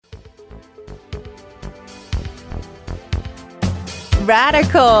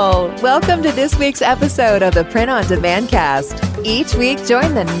Radical! Welcome to this week's episode of the Print on Demand Cast. Each week,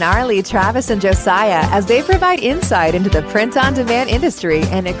 join the gnarly Travis and Josiah as they provide insight into the print on demand industry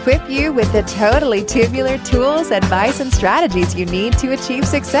and equip you with the totally tubular tools, advice, and strategies you need to achieve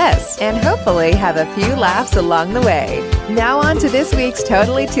success and hopefully have a few laughs along the way. Now on to this week's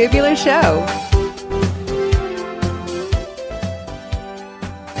Totally Tubular show.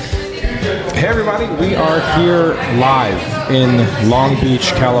 Hey everybody, we are here live in Long Beach,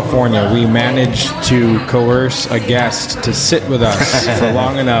 California. We managed to coerce a guest to sit with us for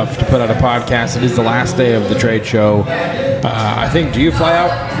long enough to put out a podcast. It is the last day of the trade show. I think, do you fly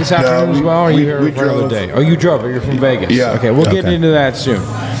out this afternoon as well? Or are you here for another day? Oh, you drove, you're from Vegas. Yeah. Okay, we'll get into that soon.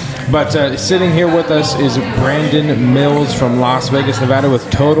 But sitting here with us is Brandon Mills from Las Vegas, Nevada with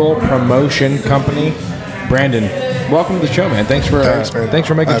Total Promotion Company. Brandon, welcome to the show, man. Thanks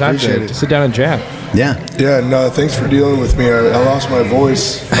for making time to sit down and chat. Yeah, no, thanks for dealing with me. I lost my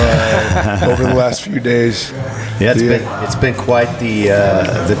voice over the last few days. Yeah, it's been quite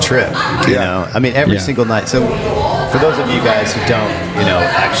the trip. You know, I mean, every single night. So, for those of you guys who don't,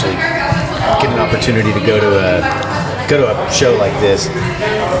 actually get an opportunity to go to a show like this,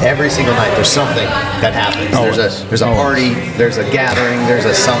 every single night there's something that happens. There's a party, there's a gathering, there's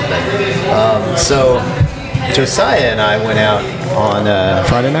a something. So Josiah and I went out on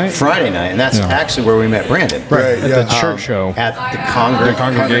Friday night, and that's actually where we met Brandon. Right, at the church show. At the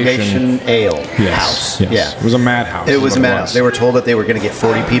Congregation Ale House. Yes. Yeah. It was a madhouse. It was a madhouse. They were told that they were going to get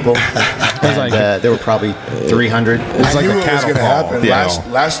 40 people. And, there were probably 300. It's like a cattle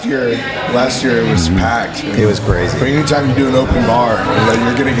call. Last year it was packed. It was crazy. But anytime you do an open bar,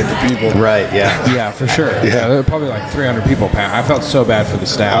 you're going to get the people. Right, yeah. Yeah, for sure. Yeah, there were probably like 300 people packed. I felt so bad for the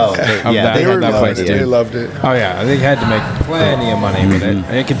staff They place, dude. They loved it. Oh, yeah. They had to make plenty of money with it.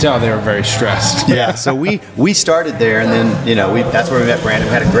 I could tell they were very stressed. Yeah, so we started there, and then, that's where we met Brandon.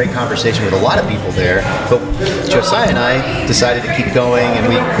 We had a great conversation with a lot of people there. But Josiah and I decided to keep going, and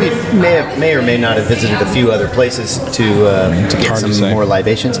we may or may not have visited a few other places to get some more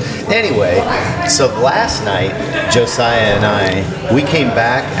libations. Anyway, so last night, Josiah and I, we came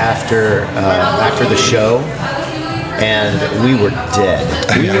back after the show, and we were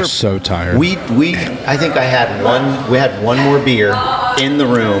dead. We were so tired. I think we had one more beer in the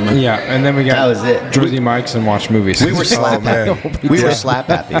room. Yeah, and then we got that was it. Jersey Mike's and watched movies. We were slap happy. We were slap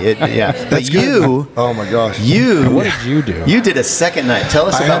happy. But you, oh my gosh, what did you do? You did a second night. Tell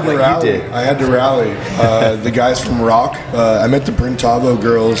us about what you did. I had to rally the guys from Rock. I met the Brentavo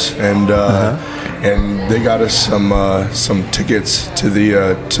girls, and they got us some tickets to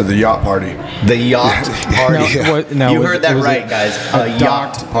the yacht party. The yacht party. Now, you heard that right, guys. A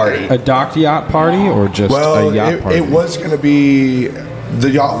yacht party. A docked yacht party, or just a yacht party? It was going to be. The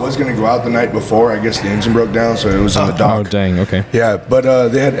yacht was going to go out the night before. I guess the engine broke down, so it was in the dock. Oh, dang, okay. Yeah, but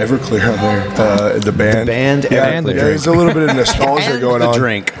they had Everclear on there, the band. And the drink. There's a little bit of nostalgia going on. The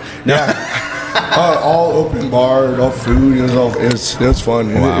drink. Yeah. All open bar, all food. It was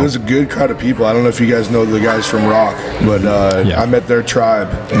fun. Wow. It was a good crowd of people. I don't know if you guys know the guys from Rock, but I met their tribe.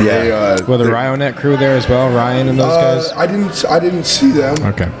 And were the Ryonet crew there as well? Ryan and those guys? I didn't see them.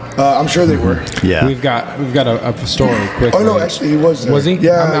 Okay. I'm sure they were. Yeah. We've got a story quickly. Oh no, actually he was there. Was he?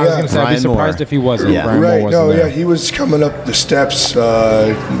 Yeah. I was going to say, I'd be surprised Moore. if he wasn't. Yeah. Brian Right. Moore wasn't there. He was coming up the steps.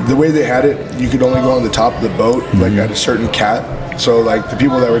 The way they had it, you could only go on the top of the boat, like at a certain cap. So like the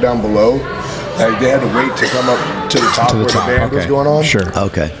people that were down below, like they had to wait to come up to the top where the band was going on. Sure.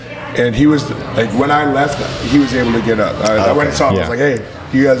 Okay. And he was like, when I left, he was able to get up. I went and saw him. I was like, hey,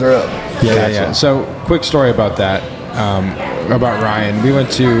 you guys are up. Yeah. So quick story about that. About Ryan. We went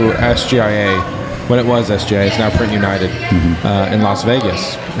to SGIA when it was SGIA. It's now Print United in Las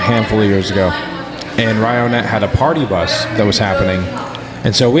Vegas a handful of years ago. And Ryonet had a party bus that was happening.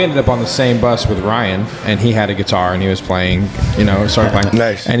 And so we ended up on the same bus with Ryan, and he had a guitar, and he was playing, started playing.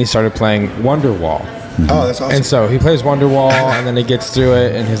 Nice. And he started playing Wonderwall. Oh, that's awesome. And so he plays Wonderwall, and then he gets through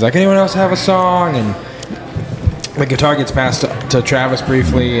it, and he's like, anyone else have a song? And the guitar gets passed to Travis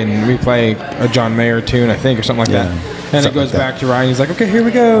briefly, and we play a John Mayer tune, I think, or something like that. And it goes back to Ryan. He's like, okay, here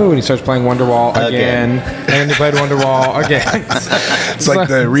we go. And he starts playing Wonderwall again. And then he played Wonderwall again. It's like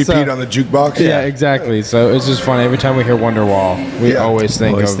the repeat on the jukebox. Yeah, exactly. So it's just funny. Every time we hear Wonderwall, we always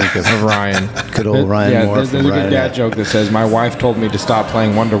think of Ryan. Good old Ryan Moore. There's a good dad joke that says, my wife told me to stop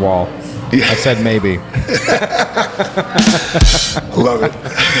playing Wonderwall. I said maybe. Love it.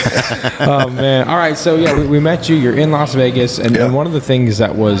 Oh, man. All right. So, we met you. You're in Las Vegas. And one of the things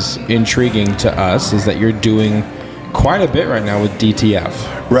that was intriguing to us is that you're doing quite a bit right now with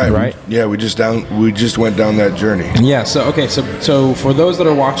DTF. Right? Yeah, we just went down that journey. Yeah. So, okay. So for those that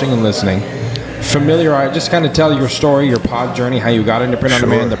are watching and listening, familiarize, just kind of tell your story, your pod journey, how you got into print on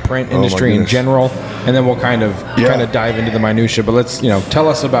demand, the print industry in general, and then we'll kind of dive into the minutia. But let's tell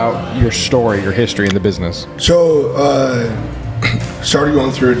us about your story, your history in the business. So started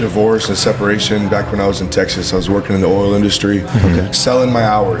going through a divorce and separation back when I was in Texas. I was working in the oil industry, selling my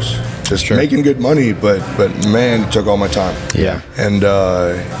hours, just making good money, but man, it took all my time. Yeah. And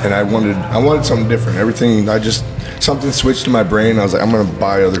I wanted something different. Something switched in my brain. I was like, I'm gonna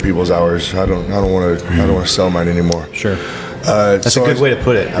buy other people's hours. I don't want to sell mine anymore. Sure. That's a good way to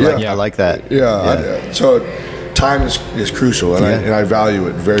put it. I like that. Yeah. So time is crucial, and I value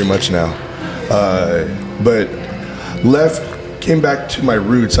it very much now. But came back to my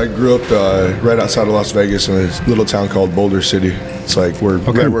roots. I grew up right outside of Las Vegas in a little town called Boulder City. It's like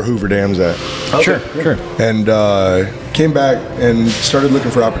right where Hoover Dam's at. Okay. Sure. And came back and started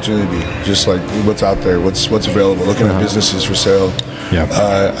looking for opportunity, just like what's out there, what's available, looking at businesses for sale. Yeah.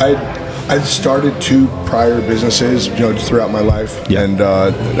 I'd started 2 prior businesses, throughout my life, and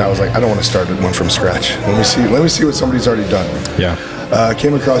I was like, I don't want to start one from scratch. Let me see what somebody's already done. Yeah.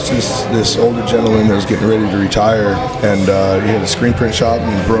 Came across this older gentleman that was getting ready to retire, and he had a screen print shop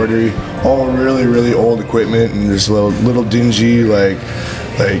and embroidery, all really, really old equipment, and this little dingy, like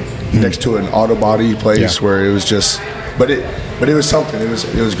next to an auto body place where it was just, but it was something. It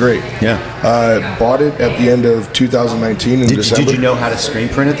was great. Yeah. Bought it at the end of 2019 in December. Did you know how to screen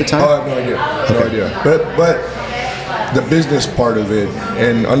print at the time? Oh, I have no idea. But the business part of it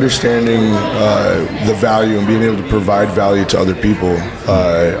and understanding the value and being able to provide value to other people,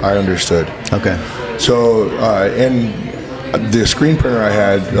 I understood. Okay. So and the screen printer I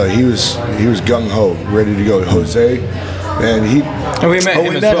had, he was gung ho, ready to go. Jose, and we met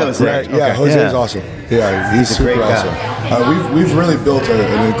him as well. Jose. Right? Yeah, Jose's awesome. Yeah, he's super great awesome. We've really built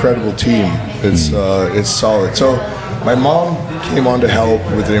an incredible team. It's solid. So my mom came on to help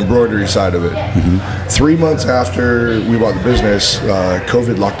with the embroidery side of it. 3 months after we bought the business,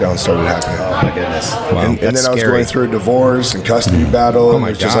 COVID lockdown started happening. Oh my goodness! Wow, and then I was going through a divorce and custody battle, and it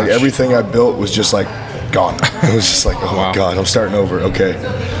was just like everything I built was just like gone. It was just like, oh my God, I'm starting over. Okay,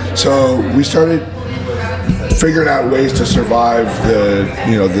 so we started figuring out ways to survive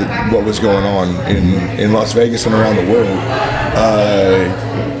what was going on in Las Vegas and around the world.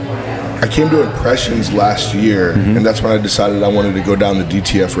 I came to Impressions last year, and that's when I decided I wanted to go down the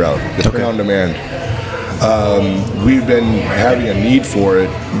DTF route, the print on demand. We've been having a need for it.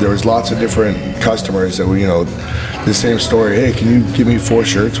 There was lots of different customers that the same story. Hey, can you give me 4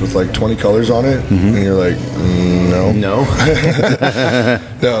 shirts with like 20 colors on it? And you're like, no. No.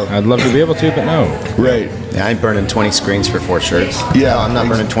 I'd love to be able to, but no. Right. Yeah, I'm burning 20 screens for 4 shirts. Yeah. No, I'm not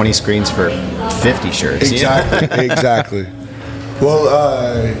burning 20 screens for 50 shirts. Exactly. Exactly. Well,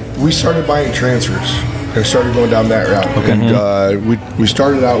 we started buying transfers. I started going down that route. Okay. And we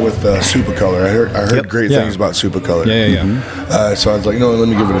started out with Supacolor. I heard great things about Supacolor. Yeah. So I was like, let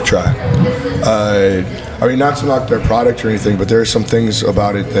me give it a try. I mean, not to knock their product or anything, but there are some things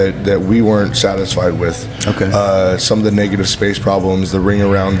about it that we weren't satisfied with. Okay. Some of the negative space problems, the ring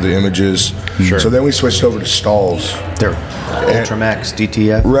around the images. Sure. So then we switched over to Stahls. They're Ultramax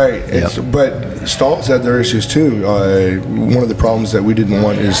DTF. Right. But Stahls had their issues too. One of the problems that we didn't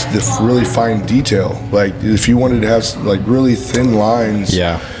want is the really fine detail. Like if you wanted to have like really thin lines,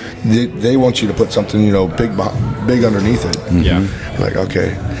 they want you to put something big underneath it. Yeah. Like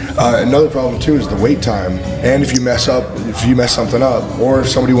okay. Another problem too is the wait time, and if you mess something up, or if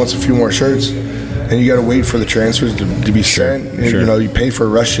somebody wants a few more shirts, and you got to wait for the transfers to be sent. And, you pay for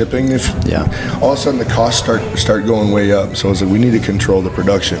rush shipping. All of a sudden the costs start going way up. So it's like we need to control the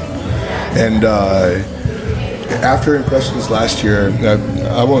production. And after Impressions last year,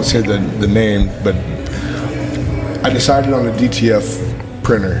 I won't say the name, but I decided on a DTF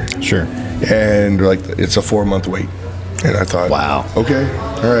printer. Sure. And like it's a 4-month wait. And I thought, wow. Okay,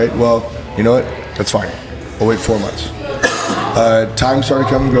 all right. Well, you know what? That's fine. I'll wait 4 months. Time started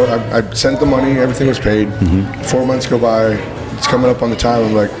coming and go. I sent the money. Everything was paid. 4 months go by. It's coming up on the time.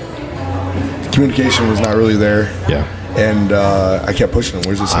 I'm like, communication was not really there. Yeah. And I kept pushing them.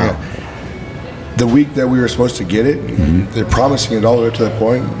 Where's this thing at? The week that we were supposed to get it, they're promising it all the way to that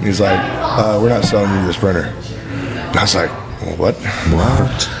point. He's like, we're not selling you this printer. And I was like, well, what?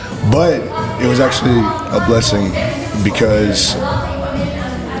 But it was actually a blessing because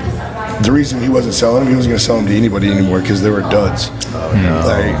the reason he wasn't selling them, he wasn't going to sell them to anybody anymore because they were duds. Oh, no.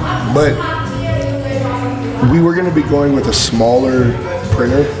 But we were going to be going with a smaller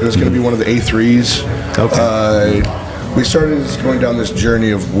printer. It was going to be one of the A3s. Okay. We started going down this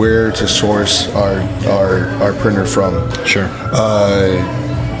journey of where to source our printer from. Sure.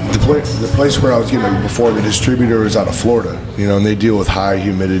 the place where I was getting it before, the distributor was out of Florida, and they deal with high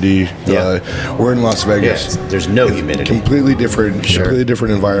humidity. We're in Las Vegas. There's no humidity. Completely different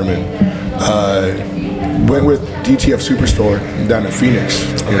environment. Went with DTF Superstore down in Phoenix.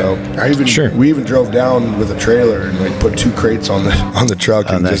 We even drove down with a trailer and put 2 crates on the truck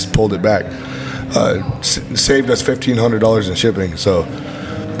and just pulled it back. Saved us $1,500 in shipping. So,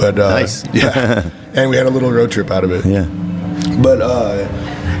 but nice. And we had a little road trip out of it. Yeah. But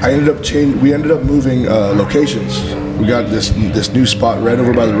we ended up moving locations. We got this new spot right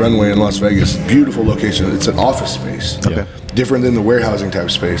over by the runway in Las Vegas. Beautiful location. It's an office space. Okay. Different than the warehousing type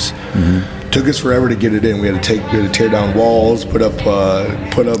space. Took us forever to get it in. We had to tear down walls, put up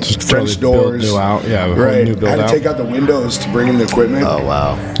French doors. New out. Yeah, right. New build had to out. take out the windows to bring in the equipment. Oh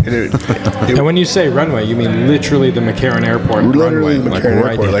wow. And when you say runway, you mean literally the McCarran Airport literally runway, the McCarran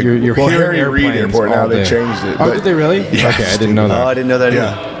Airport. You're hearing Harry Reid airplanes Airport now. all They day. changed it. Oh, did they really? Yes, Okay, I didn't know that. Oh, I didn't know that.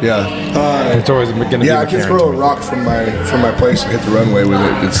 Yeah. It's always going to be I can McCarran throw to a me. rock from my place and hit the runway with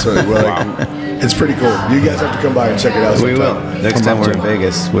it. It's it's pretty cool. You guys have to come by and check it out. We will sometime. next time we're in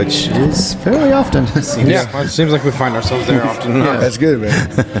Vegas, which is fairly often. Yeah, well, it seems like we find ourselves there often enough. That's good, man.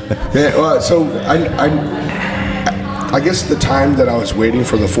 So I guess the time that I was waiting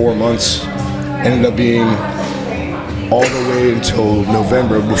for the 4 months ended up being all the way until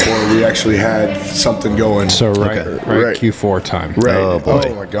November before we actually had something going. So right Right. Q4 time. Right. Oh, boy.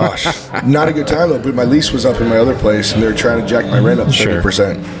 Oh my gosh. Not a good time though. But my lease was up in my other place, and they were trying to jack my rent up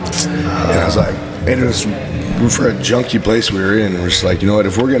 30%. And I was like, and it was for a junky place we were in. And we're just like, you know what?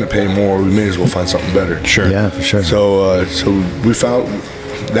 If we're going to pay more, we may as well find something better. Sure. Yeah, for sure. So we found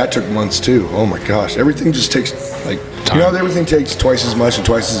that took months too. Oh my gosh. Everything just takes time. Everything takes twice as much and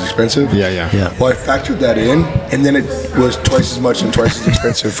twice as expensive. Yeah. Well, I factored that in, and then it was twice as much and twice as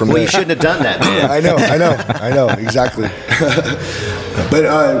expensive from Well, there. you shouldn't have done that, man. I know, exactly.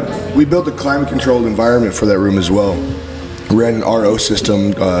 But we built a climate-controlled environment for that room as well. Ran an RO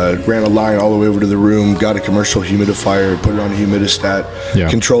system, ran a line all the way over to the room, got a commercial humidifier, put it on a humidistat,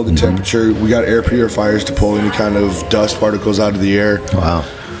 controlled the temperature. We got air purifiers to pull any kind of dust particles out of the air. Wow.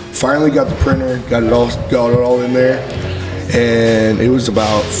 Finally got the printer, got it all in there, and it was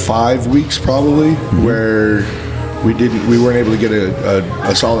about 5 weeks probably where we weren't able to get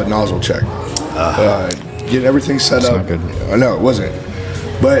a solid nozzle check. Get everything set up. Not good. No, it wasn't.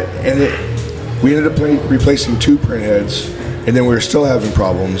 But we ended up replacing 2 print heads, and then we were still having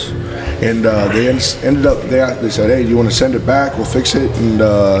problems. And they ended up. They said, "Hey, do you want to send it back? We'll fix it and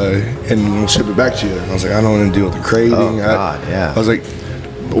we'll ship it back to you." And I was like, "I don't want to deal with the crating." Oh, God, yeah. I was like,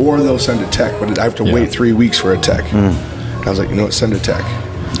 or they'll send a tech, but I have to wait 3 weeks for a tech. And I was like, you know what, send a tech,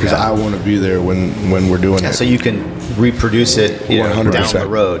 because I want to be there when we're doing it. So you can reproduce it 100%. down the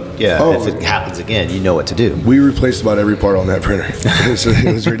road. Yeah, Oh. if it happens again, you know what to do. We replaced about every part on that printer.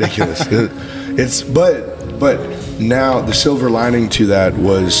 It was ridiculous. But now the silver lining to that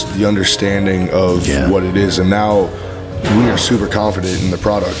was the understanding of what it is, and now we are super confident in the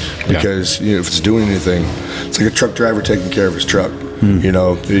product because if it's doing anything, it's like a truck driver taking care of his truck.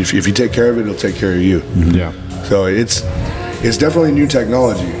 If you take care of it, it'll take care of you. Yeah. So it's definitely new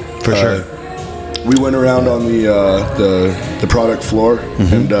technology For sure. We went around on the product floor,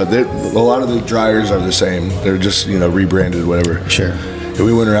 and a lot of the dryers are the same. They're just rebranded, whatever. Sure. And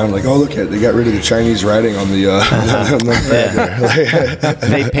we went around like, oh, look at, they got rid of the Chinese writing on the on the bed there.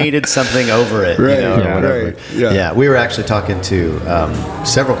 They painted something over it, Right, or whatever. right, yeah. We were actually talking to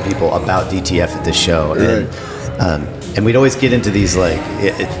several people about DTF at this show, and we'd always get into these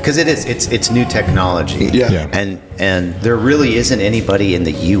because it's new technology, Yeah. and there really isn't anybody in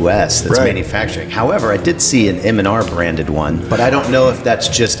the U.S. that's Right. manufacturing. However, I did see an M&R branded one, but I don't know if that's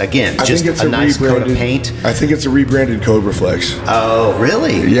just I think it's a nice coat of rebranded paint. I think it's a rebranded Cobra Flex. Oh,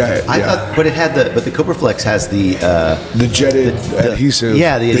 really? Yeah, I yeah. thought, but the Cobra Flex has the The jetted the- adhesive.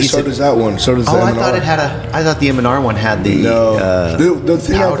 yeah, the adhesive. So does that one. So does the I M&R. thought I thought the M&R one had the No. The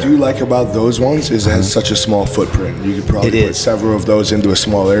thing powder. I do like about those ones is it has such a small footprint. You could probably It put is. several of those into a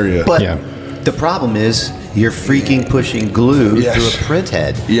small area. But Yeah. the problem is you're freaking pushing glue Yes. through a print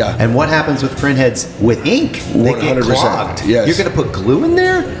head. Yeah. And what happens with print heads with ink? They get 100%. clogged. Yes. You're going to put glue in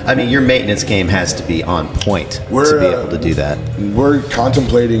there? I mean, your maintenance game has to be on point to We're, be able to do that. We're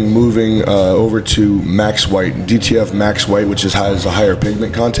contemplating moving over to Max White, DTF Max White, which has a higher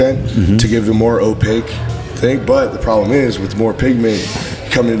pigment content to give a more opaque thing. But the problem is, with more pigment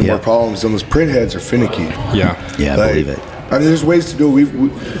coming into Yeah. more problems, and those print heads are finicky. Yeah. Yeah, I Like, believe it. I mean, there's ways to do it.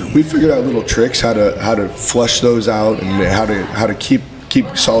 We figured out little tricks how to flush those out and how to keep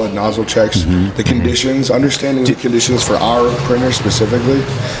solid nozzle checks. The conditions, understanding the conditions for our printer specifically.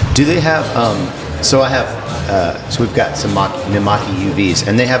 Do they have So I have, so we've got some Mimaki UVs,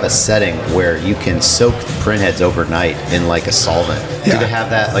 and they have a setting where you can soak the printheads overnight in like a solvent. Yeah. Do they have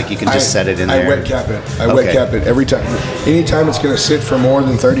that? Like you can just set it in there? I wet cap it. I wet cap it every time. Anytime it's going to sit for more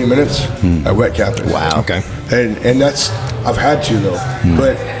than 30 minutes, I wet cap it. Wow. Okay. And that's, I've had to though.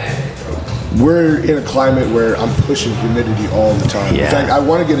 But we're in a climate where I'm pushing humidity all the time. Yeah. In fact, I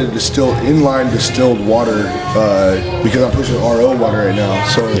want to get a inline distilled water because I'm pushing RO water right now.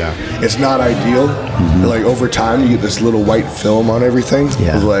 So it's not ideal. Like over time, you get this little white film on everything.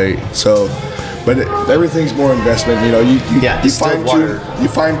 Yeah. But everything's more investment. You know, you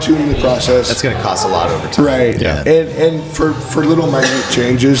fine tune the process. That's going to cost a lot over time. Right. Yeah. And for little minute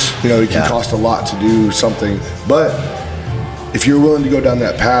changes, you know, it can cost a lot to do something. But if you're willing to go down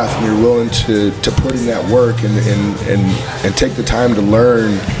that path and you're willing to put in that work and take the time to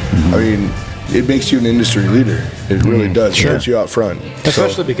learn, I mean, it makes you an industry leader. It really does. It puts you out front.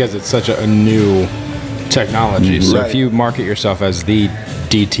 Especially because it's such a new technology. So if you market yourself as the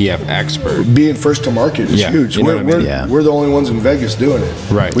DTF expert, being first to market is huge. You know what I mean? We're the only ones in Vegas doing it.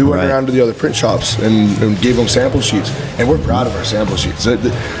 Right. We went around to the other print shops and gave them sample sheets, and we're proud of our sample sheets.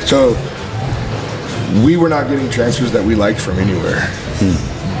 So we were not getting transfers that we liked from anywhere,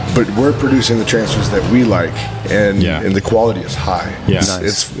 but we're producing the transfers that we like, and the quality is high. Yeah.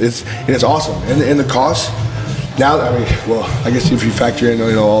 It's awesome, and the cost. Now, I mean, well, I guess if you factor in,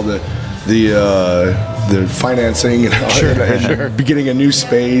 you know, all the financing and getting a new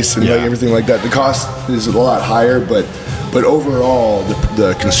space and like everything like that, the cost is a lot higher, but overall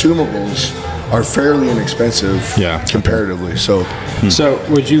the consumables are fairly inexpensive comparatively. So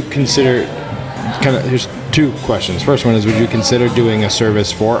would you consider here's two questions. First one is, would you consider doing a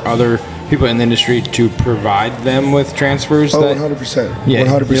service for other people in the industry to provide them with transfers? 100%. Yeah,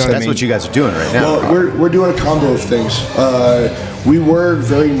 100%. That's what you guys are doing right now. Well, we're doing a combo of things. We were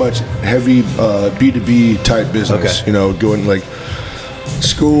very much heavy B2B type business. You know, going like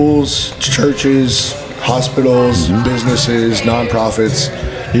schools, churches, hospitals, businesses, nonprofits.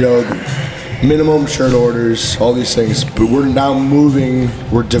 You know, minimum shirt orders, all these things. But we're now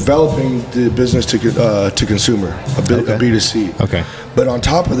we're developing the business to consumer, a B2C. Okay. But on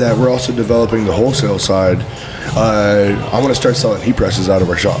top of that, we're also developing the wholesale side. I want to start selling heat presses out of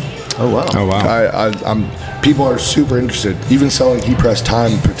our shop. Oh wow! People are super interested, even selling heat press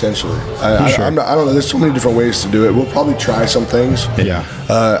time potentially. I don't know. There's so many different ways to do it. We'll probably try some things. Yeah.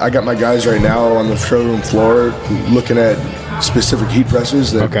 I got my guys right now on the showroom floor looking at specific heat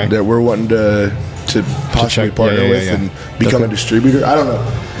presses that we're wanting to possibly partner with and become a distributor. I don't know.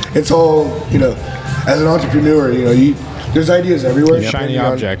 It's all, you know, as an entrepreneur, you know, there's ideas everywhere. Shiny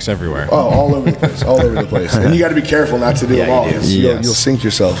objects everywhere. Oh, all over the place, all over the place. And you got to be careful not to do them all. You'll sink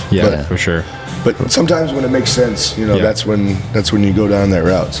yourself. Yeah, for sure. But sometimes when it makes sense, you know, that's when you go down that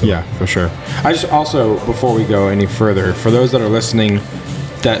route. So. Yeah, for sure. I just also, before we go any further, for those that are listening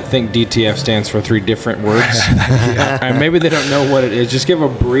that think DTF stands for 3 different words, and maybe they don't know what it is, just give a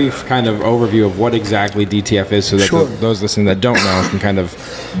brief kind of overview of what exactly DTF is, so that those listening that don't know can kind of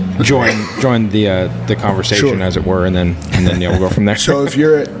join the conversation, as it were, and then we'll go from there. So if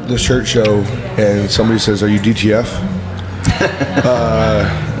you're at the shirt show and somebody says, "Are you DTF?"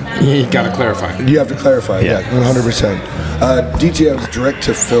 You got to clarify. You have to clarify. Yeah, 100%. DTF is direct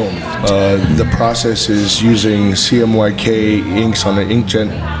to film. The process is using CMYK inks on an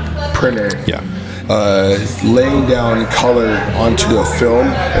inkjet printer. Yeah. Laying down color onto a film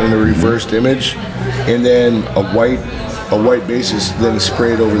and a reversed image, and then a white base is then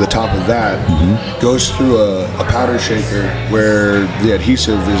sprayed over the top of that. Goes through a powder shaker where the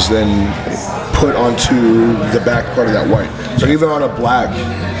adhesive is then put onto the back part of that white. So even on a black,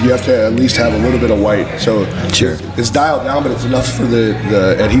 you have to at least have a little bit of white. So it's dialed down, but it's enough for the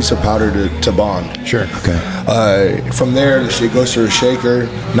adhesive powder to bond. Sure. Okay. From there, it goes through a shaker,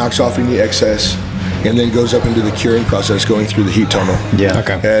 knocks off any excess, and then goes up into the curing process, going through the heat tunnel. Yeah.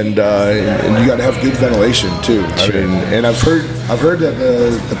 Okay. And you got to have good ventilation too. Sure. I mean, and I've heard that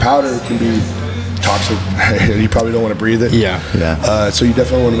the powder can be toxic. You probably don't want to breathe it. Yeah. So you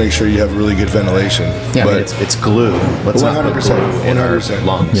definitely want to make sure you have really good ventilation. Yeah, but it's glue. Let's 100%, not put glue in our 100%.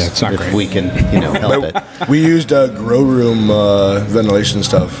 lungs. Yeah, it's not if great. we can, help it. We used grow room ventilation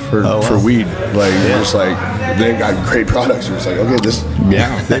stuff for weed. Like just like they got great products. It's like, okay,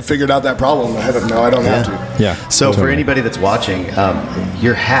 they figured out that problem. Now I don't have to. Yeah. So for anybody that's watching,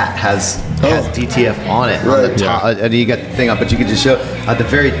 your hat has DTF on it on the top. You got the thing on, but you could just show at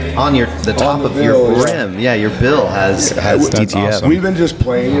the top of your brim. Yeah, your bill has DTF. Awesome. We've been just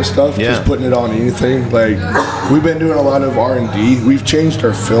playing with stuff, just putting it on anything. Like we've been doing a lot of R&D. We've changed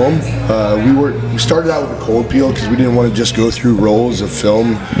our film. We started out with a cold peel because we didn't want to just go through rolls of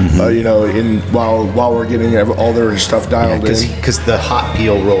film, while we're getting all their stuff dialed in. Because the hot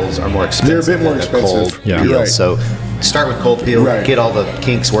peel rolls are more expensive. They're a bit more expensive. Cold peel. Right. So start with cold peel, get all the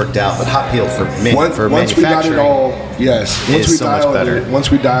kinks worked out, but hot peel for manufacturing. Once we got it all,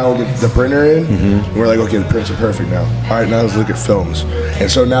 once we dialed the printer in, we're like, okay, the prints are perfect now. All right, now let's look at films. And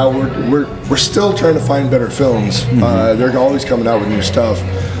so now we're still trying to find better films. They're always coming out with new stuff.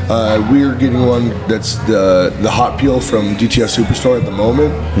 We're getting one that's the hot peel from DTF Superstore at the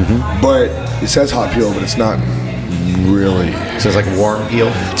moment, but it says hot peel, but it's not really. So it's like warm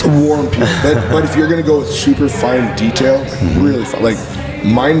peel? It's a warm peel. but if you're going to go with super fine detail, really fine, like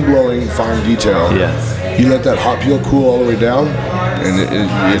mind-blowing fine detail, you let that hot peel cool all the way down, and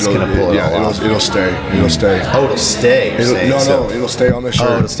it'll stay. It'll stay. Oh, it'll stay. It'll stay on the shirt.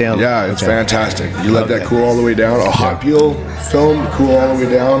 Oh, it'll stay on. Yeah, it's fantastic. You let that cool all the way down. A hot peel film cool all the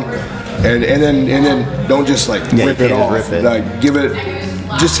way down, and then don't just like rip it off. Like give it.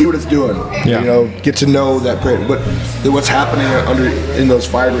 Just see what it's doing. Get to know that print. But what's happening in those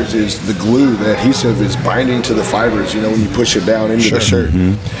fibers is the glue, the adhesive is binding to the fibers. When you push it down into the shirt,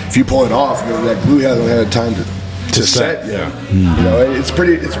 if you pull it off, that glue hasn't had time to set yet. It's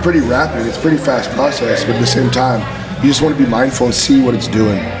pretty rapid. It's pretty fast process, but at the same time, you just want to be mindful and see what it's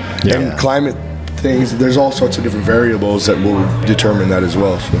doing. And climate things. There's all sorts of different variables that will determine that as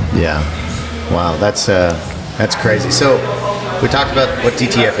well. So. Yeah. Wow. That's crazy. So. We talked about what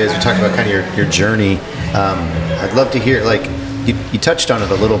DTF is. We talked about kind of your journey. I'd love to hear, like, you touched on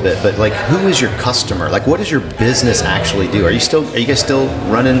it a little bit, but like, who is your customer? Like, what does your business actually do? Are you guys still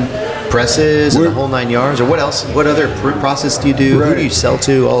running presses and the whole 9 yards, or what else? What other process do you do? Right. Who do you sell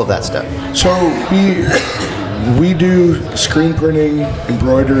to? All of that stuff. So we do screen printing,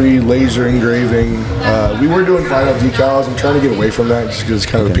 embroidery, laser engraving. We were doing vinyl decals. I'm trying to get away from that just because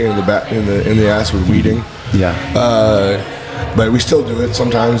it's kind of a pain in the ass with weeding. Yeah. But we still do it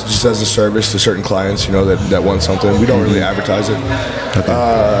sometimes just as a service to certain clients, that want something. We don't really advertise it. Okay.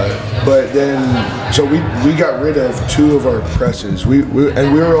 But then, so we got rid of 2 of our presses. We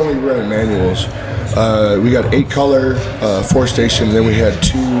were only running manuals. We got 8-color 4-station, then we had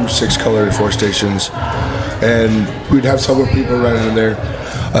 2 6-color 4-stations, and we'd have several people running in there.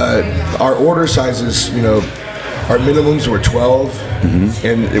 Our order sizes, our minimums were 12,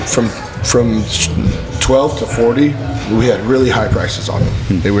 and from 12 to 40, we had really high prices on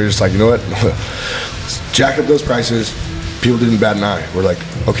them. They were just like, you know what, let's jack up those prices. People didn't bat an eye. We're like,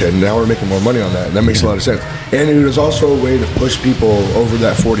 okay, now we're making more money on that. And that makes a lot of sense. And it was also a way to push people over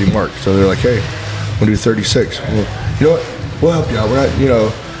that 40 mark. So they're like, hey, we'll do 36. Well, you know what, we'll help you out. We're not,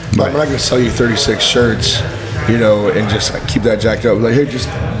 I'm not going to sell you 36 shirts, and just like, keep that jacked up. Like, hey, just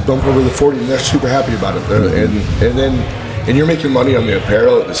bump over the 40, and they're super happy about it. And you're making money on the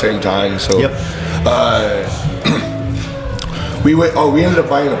apparel at the same time. So we ended up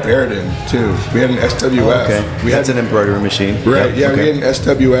buying a Baradin too. We had an SWF. Oh, okay. That's an embroidery machine. Right, we had an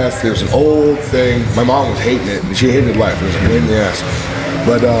SWF. It was an old thing. My mom was hating it, and she hated life. It was a pain in the ass.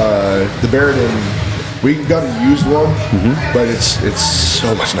 But the Baradin, we got a used one, but it's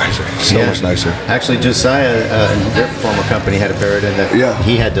so much nicer. Much nicer. Actually, Josiah, their former company, had a Baradin that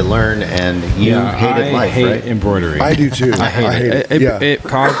he had to learn, and you hated life, right? I hate embroidery. I do too. I hate it. It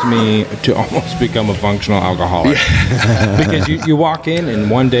caused me to almost become a functional alcoholic. Because you walk in,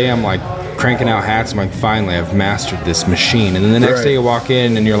 and one day I'm like cranking out hats. I'm like, finally, I've mastered this machine. And then the next day you walk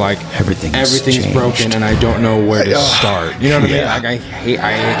in, and you're like, everything's broken, and I don't know where to start. You know what I mean? Like,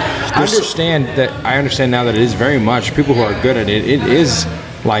 I understand now that it is very much people who are good at it. It is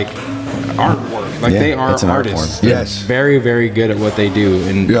like artwork. Like they are artists. Yes, very, very good at what they do,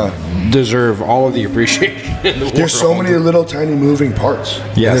 and deserve all of the appreciation in the world. There's so many little tiny moving parts.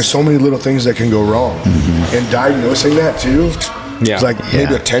 Yes, and there's so many little things that can go wrong, and diagnosing that too. It's like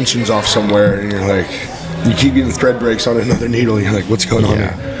maybe a tension's off somewhere, and you're like, you keep getting thread breaks on another needle, and you're like, what's going on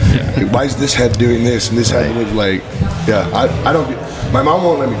here? Like, why is this head doing this, and this head would like, I don't. My mom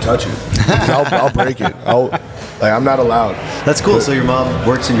won't let me touch it. I'll break it. I'm not allowed. That's cool. So your mom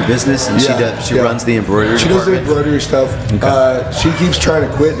works in your business, and she runs the embroidery. She does the embroidery stuff. Okay. She keeps trying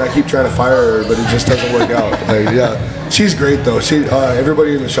to quit, and I keep trying to fire her, but it just doesn't work out. She's great though. She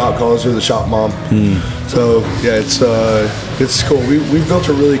everybody in the shop calls her the shop mom. So it's cool. We've built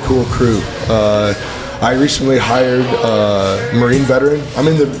a really cool crew. I recently hired a Marine veteran. I'm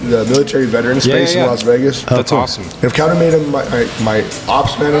in the military veteran space in Las Vegas. That's awesome. I've kind of made him my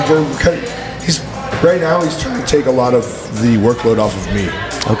ops manager. Right now he's trying to take a lot of the workload off of me.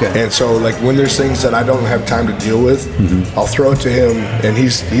 Okay. And so like when there's things that I don't have time to deal with, I'll throw it to him, and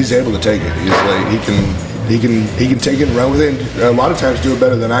he's able to take it. He's like he can take it and run with it, and a lot of times do it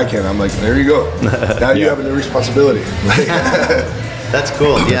better than I can. I'm like, there you go. Now you have a new responsibility. That's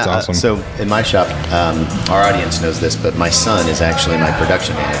cool. That's awesome. So in my shop, our audience knows this, but my son is actually my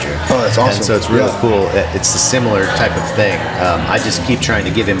production manager. Oh, that's awesome. And so it's really cool. It's a similar type of thing. I just keep trying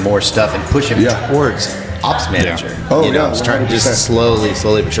to give him more stuff and push him towards ops manager. Yeah. Oh, you know, yeah, I was trying to just 100%.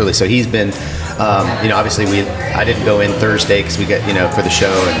 slowly but surely. So he's been, obviously I didn't go in Thursday because we got, for the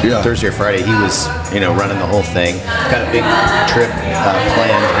show, and Thursday or Friday he was, running the whole thing. Got a big trip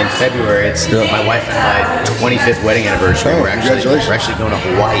planned in February. It's my wife and my 25th wedding anniversary. Oh, we're actually going to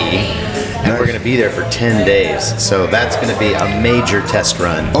Hawaii. And we're going to be there for 10 days. So that's going to be a major test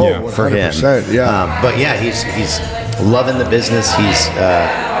run for him. But yeah, he's loving the business. He's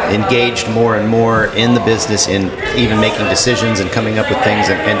engaged more and more in the business, in even making decisions and coming up with things.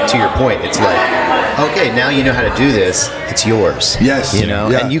 And to your point, it's like, okay, now you know how to do this. It's yours. Yes.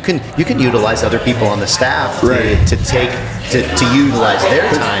 And you can utilize other people on the staff to utilize their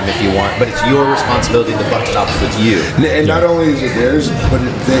time if you want, but it's your responsibility. The buck stops with you. And not only is it theirs, but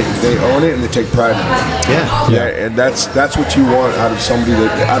they own it and they take pride in it. Yeah. And that's what you want out of somebody,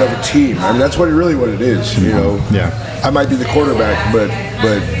 out of a team. I mean, that's what it is. Yeah. I might be the quarterback, but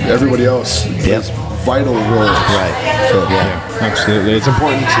everybody else plays vital roles. Right. So, absolutely. It's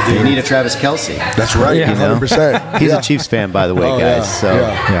important to do. You need a Travis Kelce. That's right. 100%. He's a Chiefs fan, by the way, guys. So All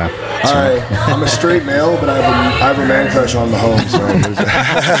right. I'm a straight male, but I have a man crush on Mahomes.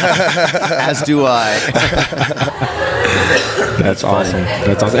 As do I. That's awesome.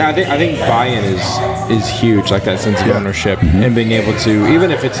 That's awesome. I think buy-in is huge, like that sense of ownership, and being able to,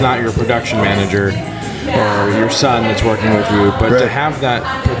 even if it's not your production manager or your son that's working with you, but to have that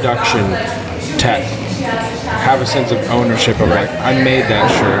production tech have a sense of ownership of like, I made that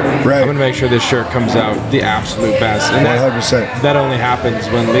shirt. I'm going to make sure this shirt comes out the absolute best. And 100%. That only happens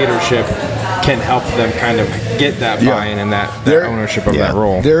when leadership can help them kind of get that buy-in and that ownership of that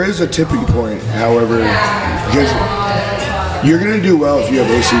role. There is a tipping point, however, because you're going to do well if you have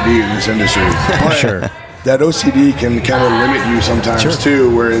OCD in this industry. Sure. That OCD can kind of limit you sometimes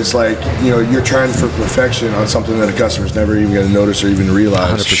too, where it's like, you're trying for perfection on something that a customer's never even going to notice or even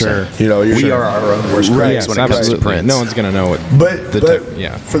realize. 100%. We are our own worst critics when it comes to prints. No one's going to know what. But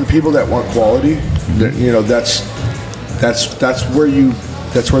for the people that want quality, that's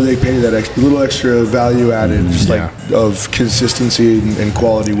where they pay that little extra value added, just of consistency and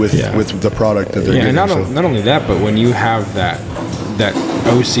quality with the product that they're getting. And not only that, but when you have that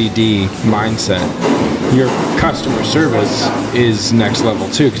OCD mindset, your customer service is next level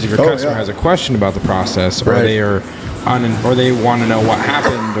too. Because if your customer has a question about the process, or they want to know what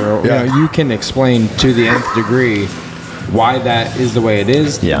happened, or you can explain to the nth degree why that is the way it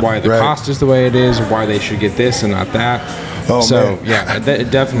is, why the cost is the way it is, why they should get this and not that. It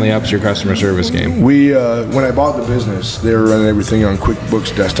definitely ups your customer service game. We when I bought the business, they were running everything on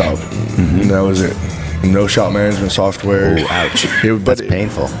QuickBooks Desktop, and that was it. No shop management software. Oh, ouch. That's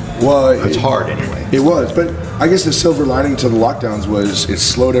painful. Well, it's hard anyway. It was, but I guess the silver lining to the lockdowns was it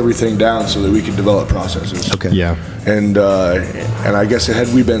slowed everything down so that we could develop processes. Okay. Yeah. And I guess had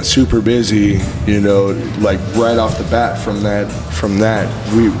we been super busy, like right off the bat from that,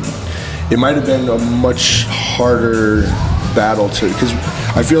 it might have been a much harder battle because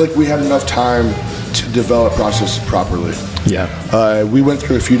I feel like we had enough time to develop processes properly. Yeah. We went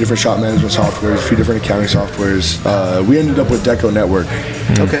through a few different shop management softwares, a few different accounting softwares. We ended up with Deco Network.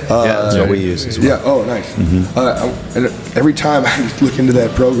 Okay. That's what we use as well. Yeah. Oh, nice. And every time I look into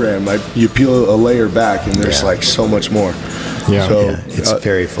that program, you peel a layer back, and there's like so much more. Yeah. So it's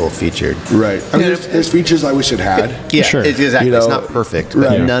very full featured. Right. I mean, there's features I wish it had. Yeah. Sure. Exactly. It's not perfect,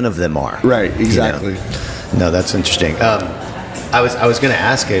 but none of them are. Right. Exactly. No, that's interesting. I was going to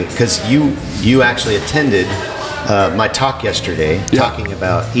ask you because you actually attended my talk yesterday, talking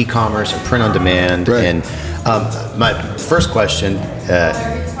about e-commerce and print on demand. And my first question,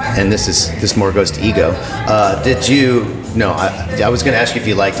 and this more goes to ego. Did you? No, I was going to ask you if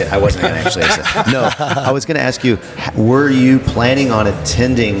you liked it. I wasn't going to actually answer. No, I was going to ask you, were you planning on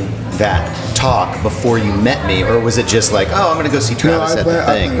attending that talk before you met me, or was it just like, I'm going to go see Travis at the thing? I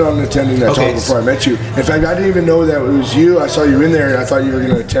planned on attending that talk before I met you. In fact, I didn't even know that it was you. I saw you in there, and I thought you were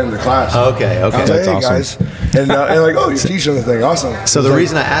going to attend the class. Okay. I was like, That's hey, awesome. guys. And like, you're teaching the thing. Awesome. So the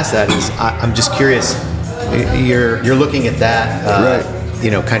reason I asked that is I'm just curious. You're looking at that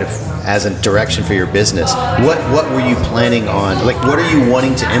kind of as a direction for your business, what were you planning on? Like, what are you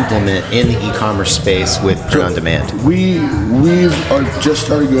wanting to implement in the e-commerce space with print on demand? We've just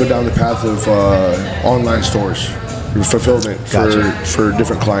started going down the path of online stores, fulfillment for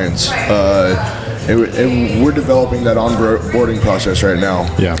different clients. And we're developing that onboarding process right now.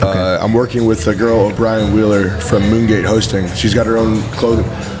 Yeah. Okay. I'm working with a girl, O'Brien Wheeler from Moongate Hosting. She's got her own clothing.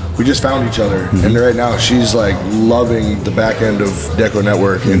 We just found each other, and right now she's like loving the back end of Deco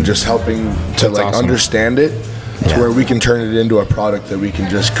Network and just helping to awesome. Understand it to where we can turn it into a product that we can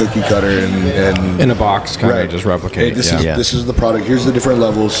just cookie cutter and in a box kind of just replicate. Hey, this is the product. Here's the different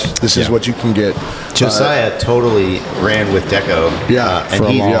levels. This is what you can get. Josiah totally ran with Deco. For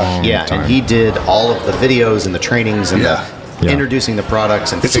a long time. And he did all of the videos and the trainings and introducing the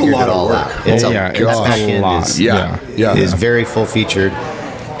products and figured it all out. It's a lot. Is very full featured.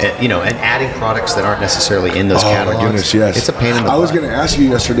 And adding products that aren't necessarily in those catalogs. Oh my goodness, yes. It's a pain in the butt. I was going to ask you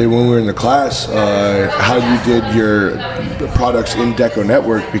yesterday when we were in the class how you did your products in Deco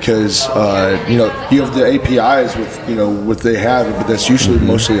Network, because you have the APIs with what they have, but that's usually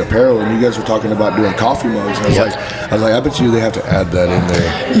mostly apparel. And you guys were talking about doing coffee mugs. And I was like, I bet you they have to add that in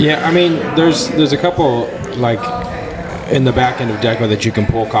there. Yeah, I mean, there's a couple in the back end of Deco that you can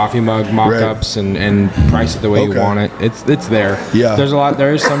pull coffee mug mock-ups and price it the way you want it. It's there. Yeah.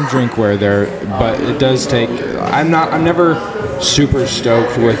 There is some drinkware there, but it does take. I'm never super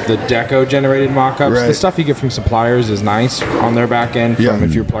stoked with the Deco generated mock-ups. The stuff you get from suppliers is nice on their back end from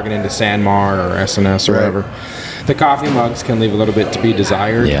if you're plugging into Sanmar or SNS or whatever. The coffee mugs can leave a little bit to be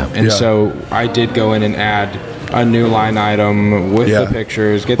desired. So I did go in and add a new line item with the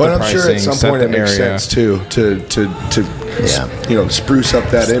pictures, get the pricing, sure at some point it makes sense too to spruce up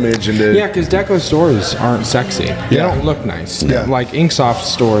that image and because Deco stores aren't sexy. They don't look nice. Like Inksoft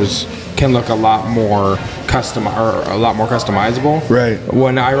stores can look a lot more customizable. Right.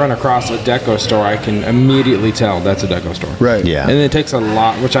 When I run across a Deco store, I can immediely tell that's a Deco store. Right. Yeah. And it takes a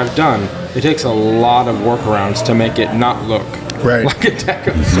lot, which I've done. It takes a lot of workarounds to make it not look like a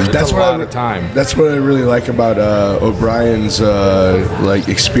Deco store. That's a lot of time. That's what I really like about O'Brien's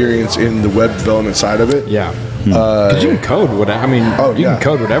experience in the web development side of it. Yeah. Because you can code whatever. I mean, you can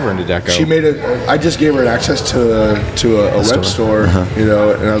code whatever into Deco. She made it. I just gave her access to a web store, and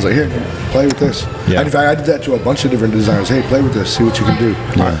I was like, here, play with this. Yeah. And in fact, I did that to a bunch of different designers. Hey, play with this. See what you can do.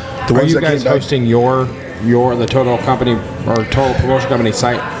 Are you guys hosting the Total Company or Total Promotion Company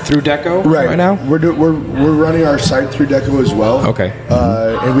site through Deco right now? We're running our site through Deco as well. Okay.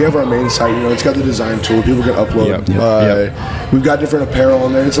 And we have our main site. It's got the design tool. People can upload. We've got different apparel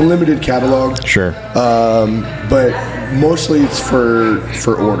on there. It's a limited catalog. Sure. But mostly it's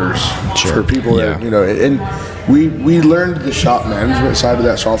for orders for people that And we learned the shop management side of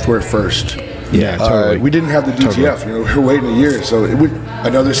that software first. Yeah, totally. We didn't have the DTF. We were waiting a year, so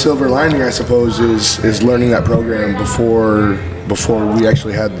another silver lining, I suppose, is learning that program before we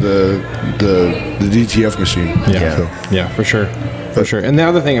actually had the DTF machine. Yeah, for sure, And the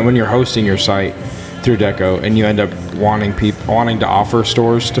other thing, when you're hosting your site through Deco, and you end up wanting to offer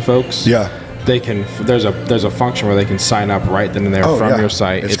stores to folks, they can. There's a function where they can sign up right then and there from your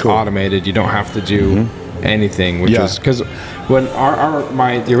site. It's cool. Automated. You don't have to do anything, which is because when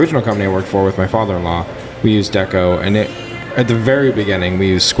the original company I worked for with my father-in-law, we used Deco, and at the very beginning we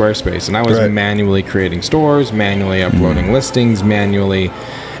used Squarespace, and I was manually creating stores, manually uploading listings,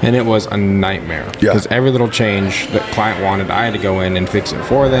 and it was a nightmare because every little change that client wanted, I had to go in and fix it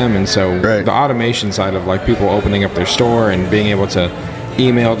for them. And so the automation side of people opening up their store and being able to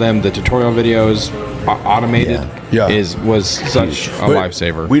email them the tutorial videos automated was such a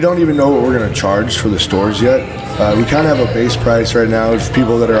lifesaver. We don't even know what we're going to charge for the stores yet. We kind of have a base price right now for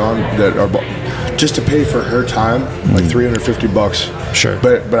people that are just to pay for her time, like $350. Sure.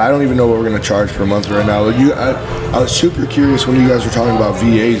 But I don't even know what we're going to charge per month right now. I was super curious when you guys were talking about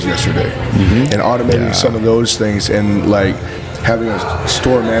VAs yesterday and automating some of those things and having a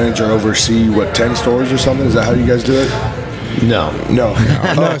store manager oversee 10 stores or something. Is that how you guys do it? No.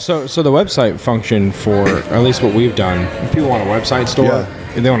 So the website function for at least what we've done, if people want a website store,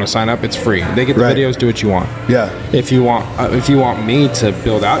 if they want to sign up, it's free. They get the videos, do what you want. Yeah. If you want me to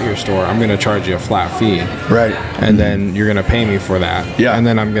build out your store, I'm going to charge you a flat fee. Right. And then you're going to pay me for that. Yeah. And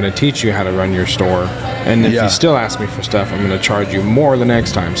then I'm going to teach you how to run your store. And if you still ask me for stuff, I'm going to charge you more the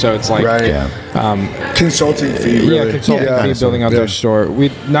next time. So it's like consulting fee. Really. Yeah, consulting fee building out their store.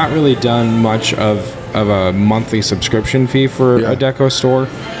 We've not really done much of a monthly subscription fee for a Deco store.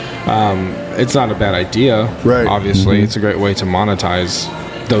 It's not a bad idea. Right. Obviously, it's a great way to monetize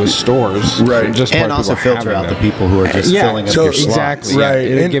those stores, Right. Just And by also people filter having out the them. people who are just filling up so your slots. Exactly, Right.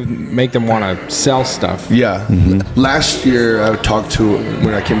 Yeah. And- It'll make them want to sell stuff. Yeah. Last year, I talked to,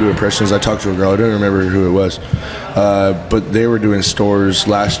 when I came to Impressions, I talked to a girl. I don't remember who it was. But they were doing stores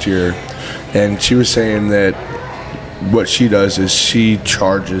last year. And she was saying that what she does is she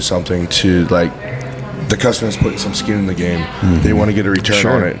charges something to, like, the customer's putting some skin in the game. They want to get a return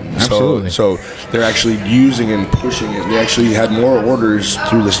Sure. on it. Absolutely. So they're actually using and pushing it. They actually had more orders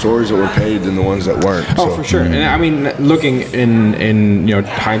through the stores that were paid than the ones that weren't. Oh, So- for sure. And I mean, looking in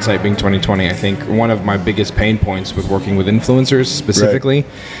hindsight being 2020, I think one of my biggest pain points with working with influencers specifically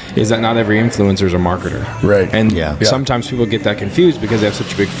is that not every influencer is a marketer. Right. And Yeah. sometimes people get that confused because they have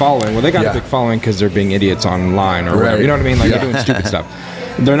such a big following. Well, they got Yeah. a big following because they're being idiots online or whatever. Right. You know what I mean? Like Yeah. they're doing stupid stuff.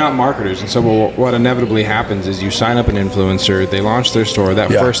 They're not marketers, and so what inevitably happens is you sign up an influencer, they launch their store. That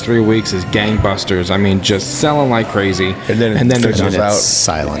Yeah. first 3 weeks is gangbusters. I mean, just selling like crazy, And then it they're fizzles done. And out. it's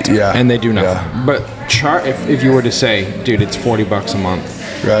silent. Yeah. And they do nothing. Yeah. But if you were to say, dude, it's $40 a month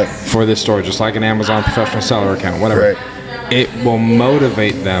Right. for this store, just like an Amazon professional seller account, whatever. Right. It will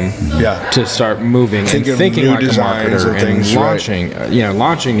motivate them Yeah. to start moving Think and of thinking new like a designs marketer and and things, right.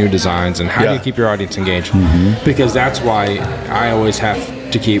 launching new designs and how do Yeah. you keep your audience engaged? Because that's why I always have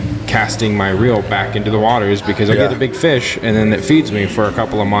to keep casting my reel back into the waters because I Yeah. get a big fish and then it feeds me for a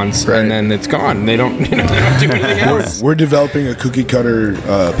couple of months Right. and then it's gone. They don't, they don't do anything else. We're developing a cookie cutter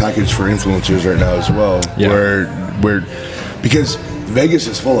package for influencers right now as well. Yeah. Where because Vegas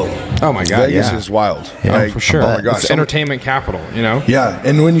is full of them. Oh my God, Vegas yeah. is wild. Yeah, Like, for sure. Oh my gosh. It's entertainment capital, you know? Yeah,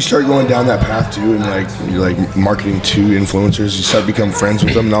 and when you start going down that path too, and like you're like marketing to influencers, you start to become friends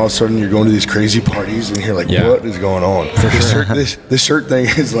with them, and all of a sudden you're going to these crazy parties, and you're like, Yeah. what is going on? This shirt thing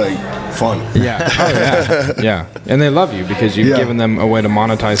is like fun. Yeah. Oh, yeah. Yeah. And they love you because you've Yeah. given them a way to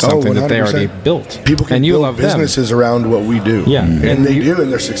monetize something that they 100%. already built. People can and you build love businesses around what we do. Yeah. and, And they you- do,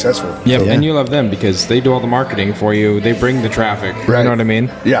 and they're successful. them. Yeah. So- And you love them because they do all the marketing for you. They bring the traffic. You Right. know what I mean?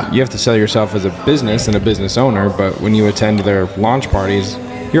 Yeah. You have to sell yourself as a business and a business owner, but when you attend their launch parties,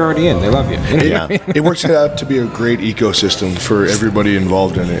 you're already in. They love you. You know what I mean? It works out to be a great ecosystem for everybody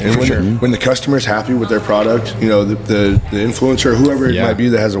involved in it. And when the customer's happy with their product, you know, the influencer, whoever it Yeah. might be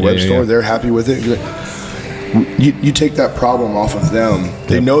that has a Yeah, web yeah, store, yeah. they're happy with it. You take that problem off of them.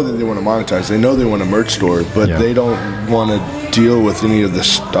 They know that they want to monetize. They know they want a merch store, but Yeah. they don't want to deal with any of the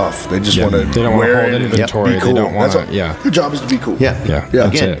stuff. They just Yeah. want to They don't wanna wear hold it and inventory. be They cool. don't wanna- That's all. yeah. Their job is to be cool. Yeah. Yeah. Yeah.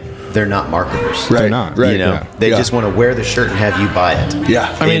 That's Again, it. they're not marketers. Right. not. Right. You know, Yeah. they Yeah. just want to wear the shirt and have you buy it. Yeah.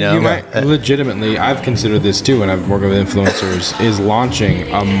 I mean, know, you might legitimately. I've considered this too when I've worked with influencers. Is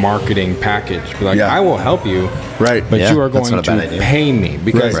launching a marketing package. Be like, Yeah. I will help you, Right. But Yeah, you are that's going not a bad to idea. pay me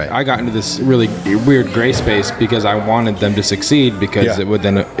because Right. I got into this really weird gray space because I wanted them to succeed because Yeah. it would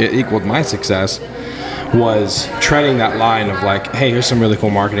then it equaled my success. Was treading that line of like, hey, here's some really cool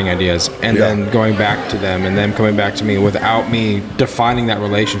marketing ideas, and Yeah. then going back to them, and them coming back to me without me defining that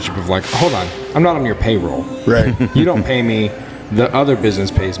relationship of like, hold on, I'm not on your payroll. Right. You don't pay me. The other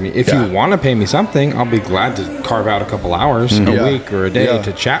business pays me. If Yeah. you want to pay me something, I'll be glad to carve out a couple hours a Yeah. week or a day Yeah.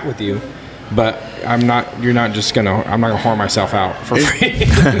 to chat with you. But I'm not. You're not just gonna. I'm not gonna whore myself out for free.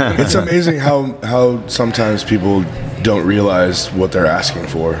 It's amazing how sometimes people don't realize what they're asking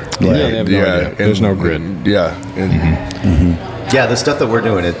for. Yeah, they have no idea. There's no grid. Yeah, and Yeah, the stuff that we're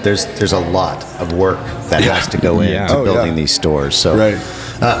doing, there's a lot of work that Yeah. has to go into Yeah. Oh, building yeah. these stores. So, Right.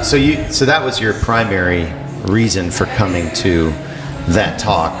 so that was your primary reason for coming to that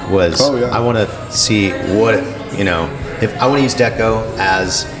talk was Oh, yeah. I want to see what if I want to use Deco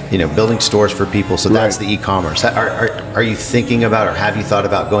as building stores for people. So that's Right. the e-commerce. Are you thinking about or have you thought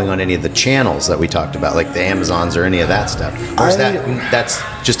about going on any of the channels that we talked about, like the Amazons or any of that stuff? Or is that's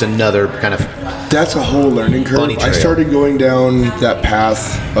just another kind of that's a whole learning curve. Bunny I trail. started going down that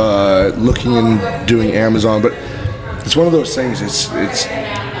path, looking and doing Amazon, but it's one of those things. It's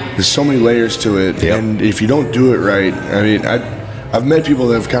there's so many layers to it, Yep. and if you don't do it right, I mean, I've met people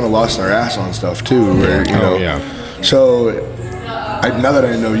that have kind of lost their ass on stuff too. Where, you know, yeah. So now that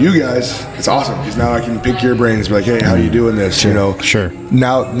I know you guys, it's awesome because now I can pick your brains, be like, hey, how you doing this? You know, Sure.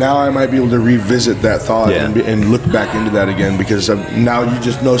 Now I might be able to revisit that thought Yeah. and look back into that again because now you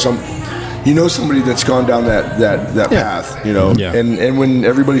just know somebody that's gone down that path, you know. Yeah. And when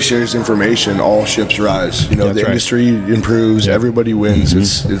everybody shares information, all ships rise. You know, That's the right. industry improves, Yeah. everybody wins.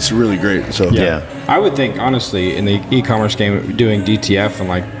 It's really great. So Yeah. I would think honestly in the e-commerce game, doing DTF and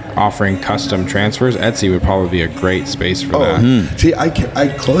like offering custom transfers, Etsy would probably be a great space for that. See, I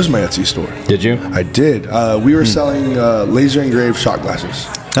closed my Etsy store. Did you? I did. We were selling laser engraved shot glasses.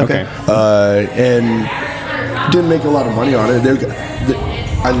 Okay. And didn't make a lot of money on it.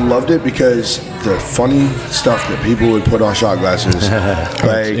 I loved it because the funny stuff that people would put on shot glasses,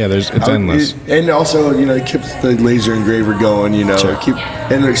 like it's endless. And also, it keeps the laser engraver going.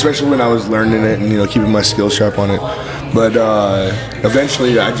 And especially when I was learning it and keeping my skills sharp on it. But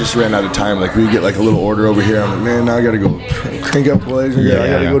eventually, I just ran out of time. Like we get like a little order over here. I'm like, man, now I got to go crank up the laser. I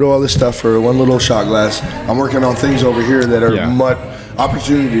got to go to all this stuff for one little shot glass. I'm working on things over here that are much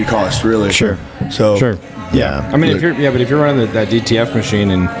opportunity cost, really. Sure. So. Sure. Yeah. I mean, if you're running that DTF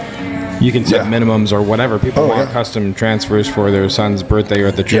machine and you can set minimums or whatever, people want custom transfers for their son's birthday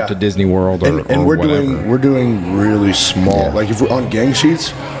or the trip to Disney World or we're whatever. we're doing really small. Yeah. Like if we're on gang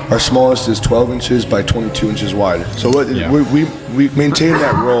sheets, our smallest is 12 inches by 22 inches wide. So we maintain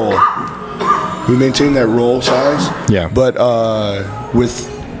that roll. We maintain that roll size. Yeah. But with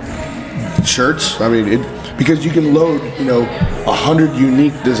shirts, I mean because you can load 100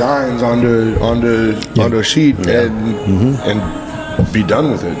 unique designs onto a sheet and be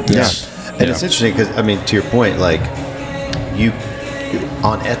done with it. And it's interesting because, I mean, to your point, like you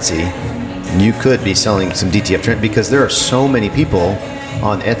on Etsy, you could be selling some DTF trend because there are so many people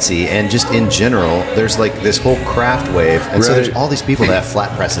on Etsy and just in general, there's like this whole craft wave, and so there's all these people that have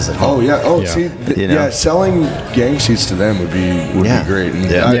flat presses at home. See, selling gang sheets to them would be great.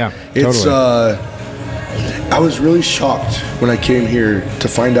 And it's totally. I was really shocked when I came here to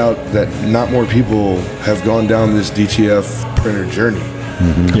find out that not more people have gone down this DTF printer journey.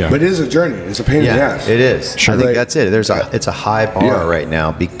 Yeah. But it is a journey. It's a pain in the ass. It is. Sure. I think that's it. It's a high bar right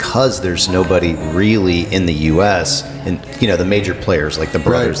now because there's nobody really in the U.S. and the major players like the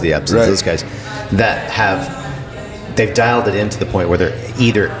Brothers, the Epsons, those guys that they've dialed it in to the point where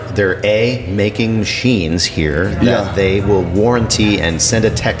they're A, making machines here that they will warranty and send a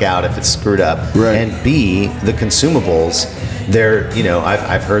tech out if it's screwed up, and B, the consumables.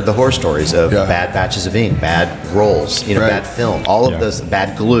 I've heard the horror stories of bad batches of ink, bad rolls, bad film, all of those,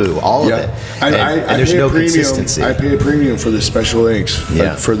 bad glue, all of it, and there's no consistency. I pay a premium for the special inks,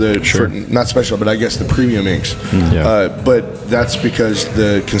 for not special, but I guess the premium inks. But that's because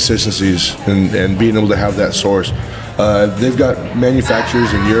the consistencies and being able to have that source. They've got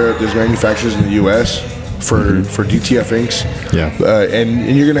manufacturers in Europe. There's manufacturers in the U.S. for DTF inks.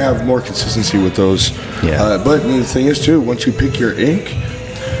 And you're going to have more consistency with those. But the thing is too, once you pick your ink,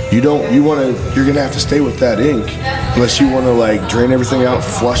 you're going to have to stay with that ink unless you want to like drain everything out,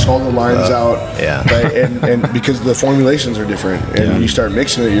 flush all the lines out. Right? And because the formulations are different, and you start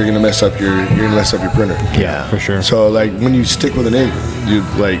mixing it, you're going to mess up your printer. For sure. So like when you stick with an ink, you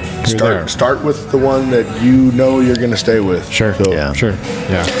like start with the one that you're going to stay with. Sure. So, Sure.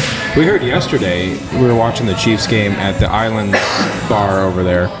 Yeah. We heard yesterday, we were watching the Chiefs game at the Island bar over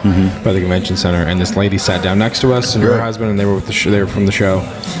there by the convention center, and this lady sat down next to us and her husband, and they were they were from the show.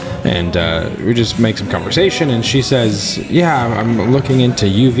 And we just make some conversation, and she says, I'm looking into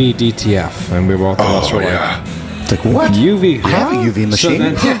UV DTF. And we both of us were like, what? UV? You have a UV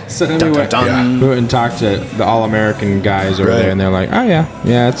machine? So then we went and talked to the All-American guys over there, and they're like, oh,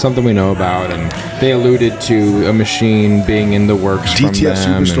 yeah, it's something we know about. And they alluded to a machine being in the works from them. DTF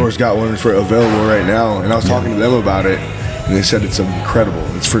Superstore's got one available right now, and I was talking to them about it. And they said it's incredible.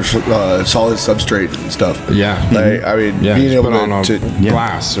 It's for solid substrate and stuff. Like, I mean, being able to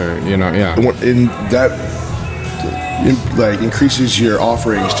glass or and that increases your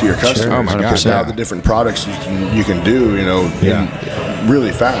offerings to your customers. Sure. Oh my gosh, now the different products you can do,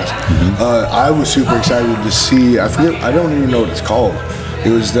 really fast. I was super excited to see. I don't even know what it's called. It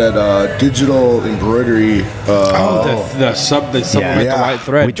was that digital embroidery. The supplement the white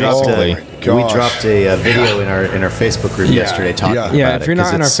thread. We dropped a video in our Facebook group yesterday talking about it. If you're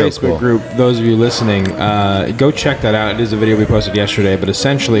not in our Facebook group, those of you listening, go check that out. It is a video we posted yesterday, but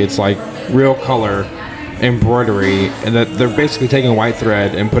essentially it's like real color embroidery, and that they're basically taking white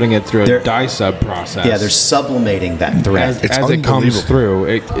thread and putting it through a dye sub process. Yeah, they're sublimating that thread. As it comes through.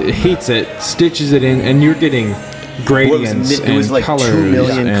 It heats it, stitches it in, and you're getting gradients it was like colors 2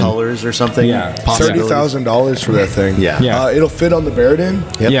 million colors or something. $30,000 for that thing. It'll fit on the Baradin.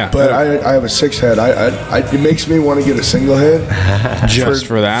 But I have a 6 head. It makes me want to get a single head just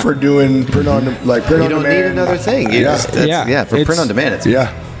for that, for doing print on demand. You don't need another thing. For print on demand, it's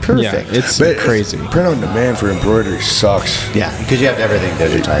perfect. It's crazy. Print on demand for embroidery sucks. Because you have everything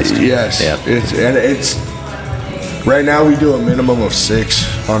digitized. Yes. It's right now we do a minimum of 6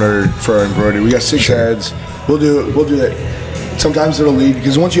 for our embroidery. We got 6 heads. We'll do that. Sometimes it'll lead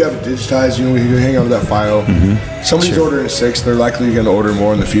because once you have it digitized, we can hang on to that file. Somebody's ordering 6; they're likely going to order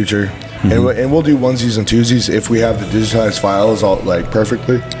more in the future. And we'll do onesies and twosies if we have the digitized files all like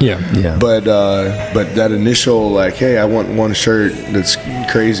perfectly. But that initial like, hey, I want one shirt that's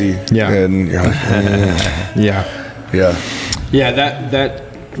crazy. And you're like, that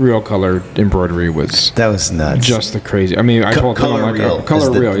real color embroidery was That was nuts. just the crazy. I mean, I told him, Color I'm like, Reel Color is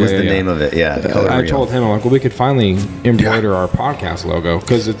the- Reel, was the name of it, yeah, Color I Reel. told him, I'm like, well, we could finally embroider our podcast logo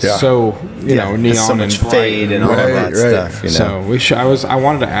because it's Yeah. so, you know, neon There's so much and bright fade and all Right, of that right. stuff. You know? So I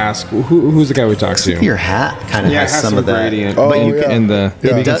wanted to ask, who's the guy we talked to? Your hat kind of Yeah, it has has some of that. gradient. Oh, but you yeah. can, in the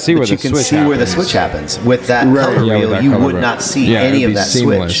Yeah. you can see where but the you can switch see happens. where the switch happens. With that Right. color Yeah, with reel, that you color would reel. not see Yeah, any it'd of be that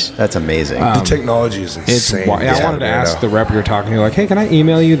seamless. switch. That's amazing. The technology is It's insane. I wanted to ask the rep you're talking to, like, hey, can I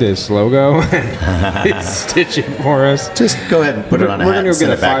email you this logo and stitch it for us? Just go ahead and put it on a We're hat. gonna and go get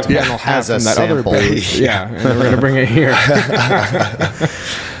send a it back to me. 5-panel hat As a from that other sample. booth. Yeah, and we're gonna bring it here.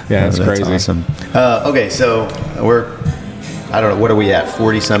 Yeah, it's That's crazy. awesome. Okay, so we're, I don't know, what are we at?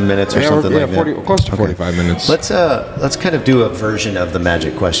 40-some minutes or Yeah, something like 40, that? close to 45 minutes. Let's kind of do a version of the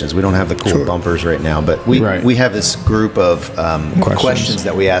magic questions. We don't have the cool Sure. bumpers right now, but we Right. we have this group of questions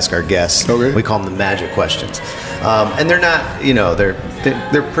that we ask our guests. Okay. We call them the magic questions, and they're not, you know, they're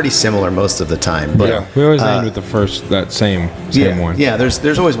pretty similar most of the time. But Yeah. We always end with the first, that same one. yeah.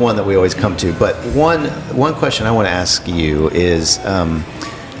 There's always one that we always come to, but one question I want to ask you is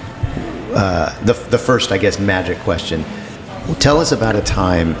the first, I guess, magic question. Tell us about a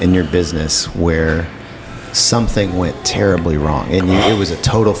time in your business where something went terribly wrong and it was a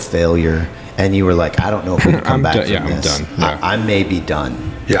total failure, and you were like, I don't know if we can come I'm back done- from yeah, I'm this. done. Yeah. I may be done.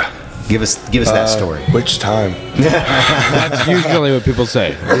 Yeah. Give us that story. Which time? That's usually what people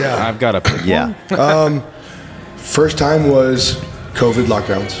say. Yeah. I've got to pick Yeah. First time was COVID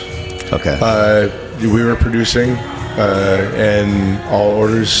lockdowns. Okay. We were producing, and all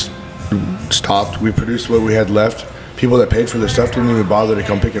orders stopped. We produced what we had left. People that paid for their stuff didn't even bother to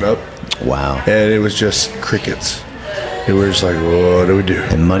come pick it up, Wow. and it was just crickets. It was just like, what do we do?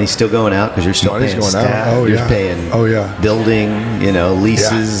 And money's still going out because you're still Money's paying going out. staff. Oh, You're yeah. paying Oh, yeah. building,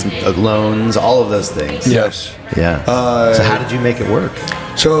 leases, loans, all of those things. Yes. Yeah. So how did you make it work?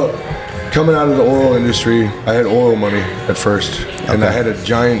 So, coming out of the oil industry, I had oil money at first, and I had a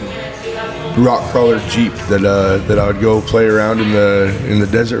giant rock crawler Jeep that I would go play around in the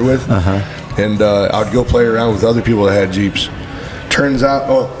desert with, and I would go play around with other people that had Jeeps. Turns out,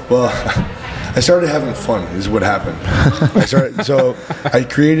 I started having fun. Is what happened. I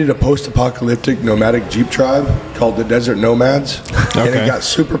created a post-apocalyptic nomadic Jeep tribe called the Desert Nomads, and Okay. it got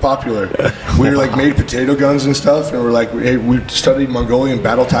super popular. We were like made potato guns and stuff, and we're like, hey, we studied Mongolian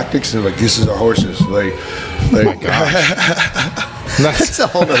battle tactics, and like this is our horses, That's a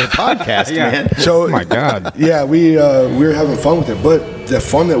whole other podcast, man. So, Oh my God. Yeah, we were having fun with it, but the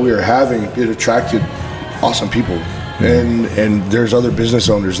fun that we were having, it attracted awesome people, and there's other business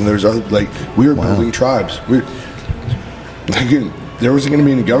owners, and there's other we were building tribes. Again, there wasn't going to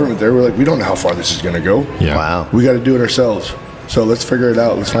be any government there. We're like, we don't know how far this is going to go. Yeah. Wow. We got to do it ourselves. So let's figure it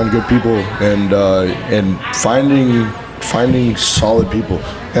out. Let's find good people and finding solid people.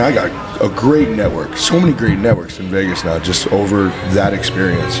 And I got a great network. So many great networks in Vegas now, just over that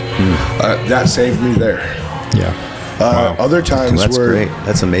experience. That saved me there. Yeah. Other times That's were great.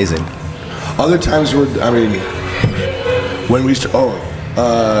 That's amazing. other times were when we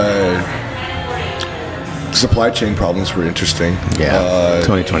supply chain problems were interesting. Yeah.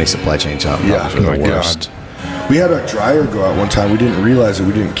 2020 supply chain problems Yeah, were oh my the God. worst. We had our dryer go out one time. We didn't realize it.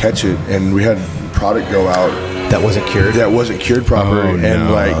 We didn't catch it, and we had product go out That wasn't cured. that wasn't cured properly, Oh, and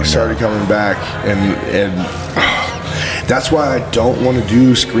no. started coming back, and that's why I don't want to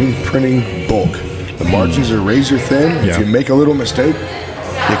do screen printing bulk. The margins are razor thin. Yeah. If you make a little mistake,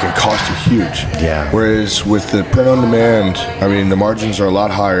 it can cost you huge. Yeah. Whereas with the print on demand, the margins are a lot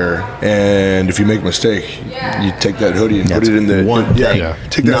higher, and if you make a mistake, you take that hoodie and put it in the one thing. Yeah.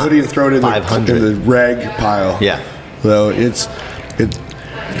 Take that Not hoodie and throw it in 500. the rag pile. Yeah. So it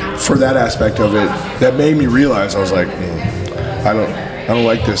for that aspect of it, that made me realize I was like, I don't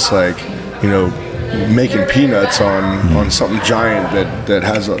like this making peanuts on something giant that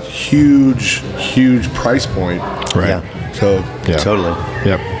has a huge price point. Right. Yeah. So Yeah. Totally.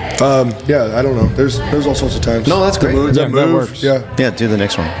 Yep. I don't know. There's all sorts of times. No, that's great. Yeah, that works. Yeah. Yeah, do the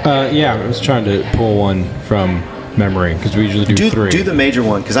next one. Yeah, I was trying to pull one from memory because we usually do three. Do the major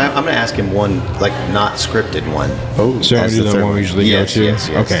one, because I'm going to ask him one, not scripted one. Oh, So you want As to do the the third one we one. usually Yes, go to? yes,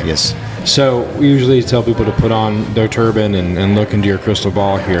 yes, Okay. yes. So we usually tell people to put on their turban and look into your crystal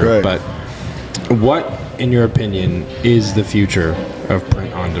ball here. Right. But what, in your opinion, is the future of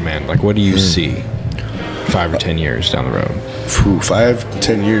print on demand? Like, what do you see 5 or 10 years down the road? 5 to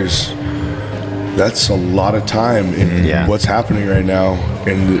 10 years. That's a lot of time in Yeah. what's happening right now.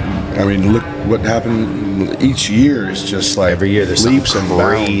 And look what happened each year is just like Every year there's leaps and something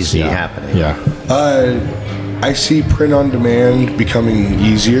bounds. crazy happening. Yeah. I see print on demand becoming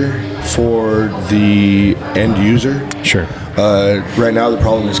easier for the end user. Sure. Right now, the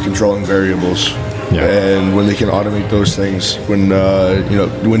problem is controlling variables. Yeah. And when they can automate those things, when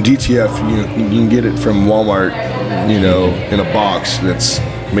when DTF, you can get it from Walmart, in a box that's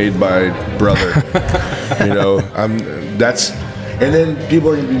made by brother. And then people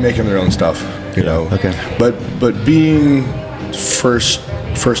are going to be making their own stuff. Okay. But being first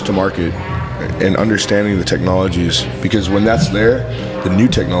to market and understanding the technologies, because when that's there, the new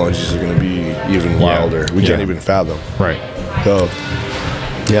technologies are going to be even wilder. We can't even fathom. Right. So,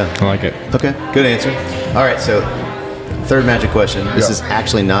 Yeah. I like it. Okay, good answer. All right, so third magic question. This is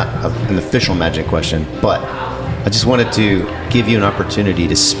actually not an official magic question, but I just wanted to give you an opportunity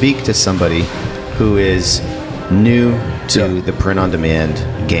to speak to somebody who is new to the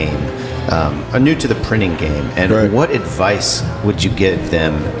print-on-demand game, new to the printing game, and what advice would you give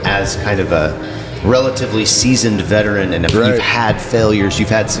them as kind of a relatively seasoned veteran, and if you've had failures, you've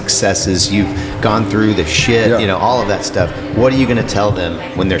had successes, you've gone through the shit, all of that stuff. What are you going to tell them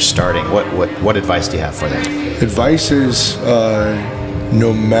when they're starting? What advice do you have for them? Advice is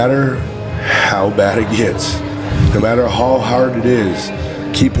no matter how bad it gets, no matter how hard it is,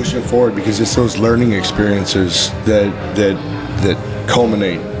 keep pushing forward, because it's those learning experiences that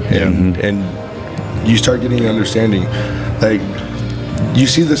culminate and you start getting an understanding. Like, you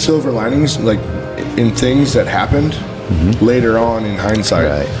see the silver linings, like, in things that happened later on in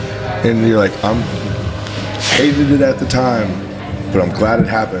hindsight, and you're like, I'm hated it at the time, but I'm glad it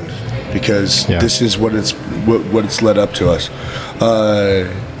happened, because this is what it's led up to us.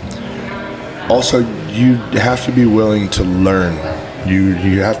 Also, you have to be willing to learn.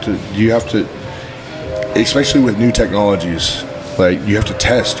 You have to, especially with new technologies. Like, you have to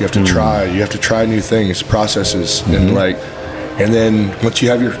test, you have to try, new things, processes, and then once you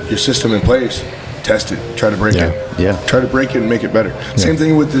have your system in place, test it, try to break it. Try to break it and make it better. Same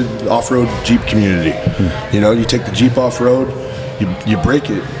thing with the off-road Jeep community. You take the Jeep off-road, you break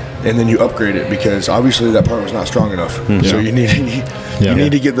it, and then you upgrade it, because obviously that part was not strong enough. So you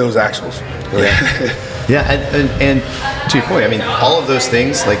need to get those axles. And to your point, I mean, all of those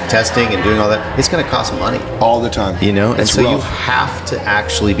things, like testing and doing all that, it's going to cost money all the time. And so rough. You have to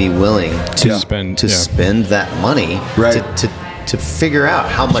actually be willing to spend that money to figure out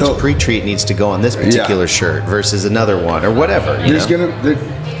how much pre-treat needs to go on this particular shirt versus another one or whatever. There's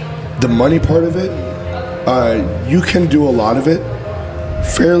the money part of it. You can do a lot of it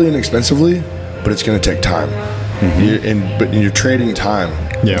fairly inexpensively, but it's going to take time. But you're trading time.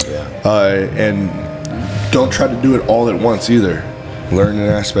 And don't try to do it all at once either. Learn an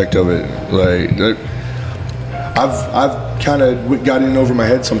aspect of it. Like, I've kind of got in over my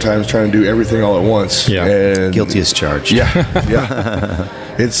head sometimes trying to do everything all at once. And guilty as charged. We're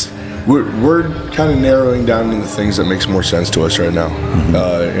kind of narrowing down to the things that makes more sense to us right now.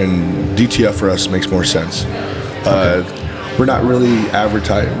 And DTF for us makes more sense. We're not really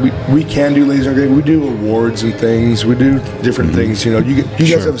advertising. We can do laser engraving. We do awards and things. We do different things. You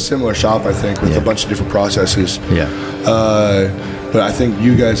guys have a similar shop, I think, with a bunch of different processes. But I think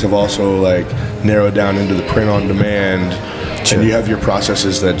you guys have also narrowed down into the print on demand, and you have your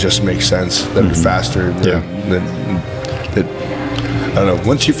processes that just make sense, that are faster. That I don't know.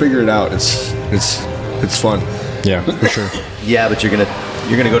 Once you figure it out, it's fun. Yeah, for sure. But you're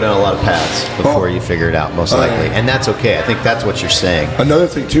gonna go down a lot of paths before you figure it out, most likely, and that's okay. I think that's what you're saying. Another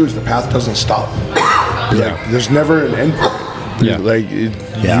thing too is the path doesn't stop. There's never an end point.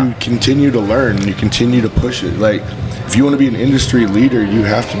 You continue to learn. You continue to push it. If you want to be an industry leader, you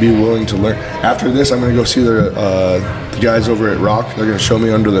have to be willing to learn. After this, I'm going to go see the guys over at Rock. They're going to show me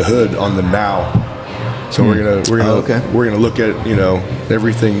under the hood on the Now. So we're gonna look at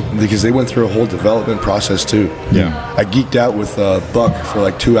everything, because they went through a whole development process too. I geeked out with Buck for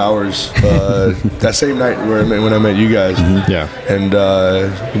 2 hours that same night when I met you guys. And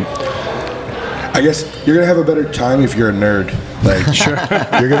I guess you're gonna have a better time if you're a nerd.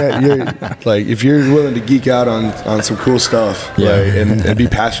 If you're willing to geek out on some cool stuff, and be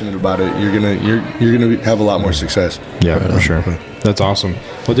passionate about it, you're gonna have a lot more success. For sure. That's awesome.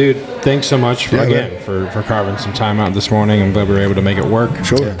 Well, dude, thanks so much for carving some time out this morning. I'm glad we were able to make it work.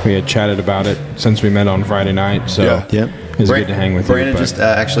 Sure. We had chatted about it since we met on Friday night, so it was good to hang with Brandon you. Just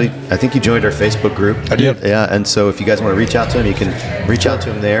actually, I think you joined our Facebook group. I did. Yeah, and so if you guys want to reach out to him, you can reach out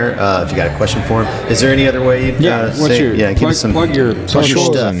to him there. If you got a question for him, is there any other way you'd give us some plug your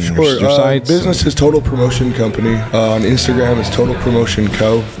social stuff, your sites. Business is Total Promotion Company. On Instagram, it's Total Promotion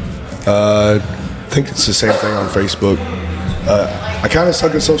Co. I think it's the same thing on Facebook. I kind of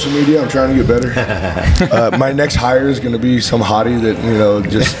suck at social media. I'm trying to get better. My next hire is going to be some hottie that,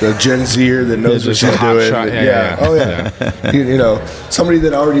 just a Gen Zer that knows what she's doing. Yeah. Oh, yeah. Somebody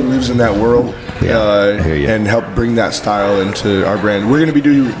that already lives in that world and help bring that style into our brand. We're going to be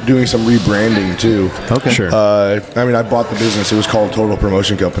doing some rebranding, too. Okay. Sure. I bought the business. It was called Total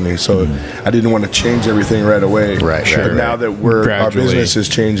Promotion Company, so I didn't want to change everything right away. Right. But now that our business is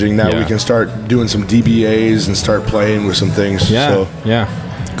changing, now we can start doing some DBAs and start playing with some things. Yeah.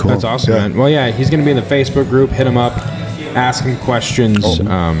 Cool. That's awesome, man. Well, he's going to be in the Facebook group. Hit him up. Ask him questions. Go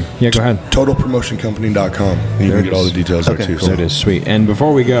ahead. TotalPromotionCompany.com. You can get all the details there, too. Cool. There it is. Sweet. And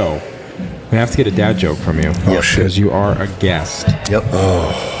before we go, we have to get a dad joke from you. Oh, shit. Because you are a guest. Yep.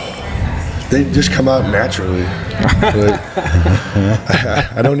 They just come out naturally.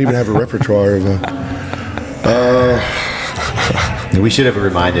 I don't even have a repertoire of We should have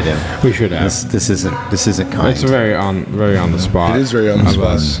reminded him. We should have. This isn't kind. It's very on the spot. It is very on the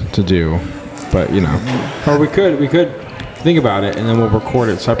spot. Us to do, but or we could think about it and then we'll record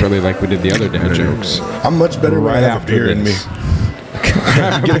it separately like we did the other dad jokes. I'm much better when I Right have a beer in me.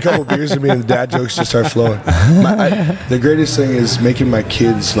 Get a couple beers in me and the dad jokes just start flowing. The greatest thing is making my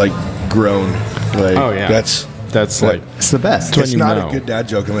kids grown. That's like it's the best. It's not a good dad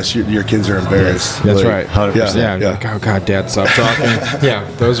joke unless your kids are embarrassed. That's right. 100%. Yeah. Oh God, Dad, stop talking.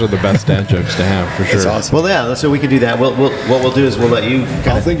 Those are the best dad jokes to have for sure. That's awesome. Well, so we can do that. What we'll do is we'll let you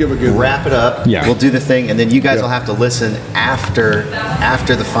I'll think of a good wrap it up. Yeah. We'll do the thing, and then you guys will have to listen after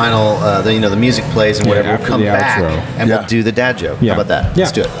the final, the music plays and whatever. We'll come back outro. and we'll do the dad joke. How about that? Yeah.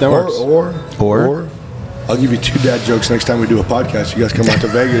 Let's do it. That works. Or I'll give you 2 dad jokes next time we do a podcast. You guys come out to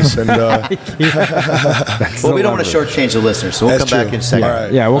Vegas and. Well, we don't want to shortchange the listeners, so we'll come back in a second. All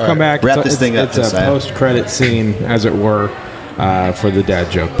right. Yeah, we'll come back. Wrap this thing up. It's a post-credit scene, as it were, for the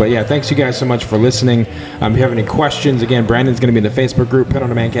dad joke. But thanks you guys so much for listening. If you have any questions, again, Brandon's going to be in the Facebook group.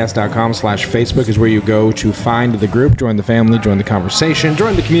 PrinOnDemandCast.com/Facebook is where you go to find the group, join the family, join the conversation,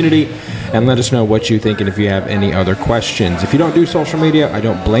 join the community, and let us know what you think and if you have any other questions. If you don't do social media, I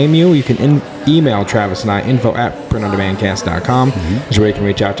don't blame you. You can email Travis and I, info@PrinOnDemandCast.com. is where you can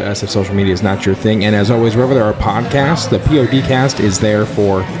reach out to us if social media is not your thing. And as always, wherever there are podcasts, the PODcast is there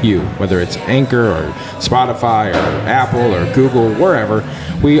for you, whether it's Anchor or Spotify or Apple or Google, wherever.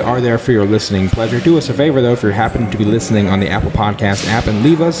 We are there for your listening pleasure. Do us a favor, though, if you're happening to be listening on the Apple Podcast app, and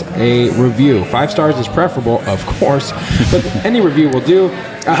leave us a review. 5 stars is preferable, of course, but any review will do.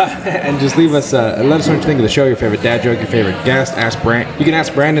 And just leave us, let us know what you think of the show, your favorite dad joke, your favorite guest. You can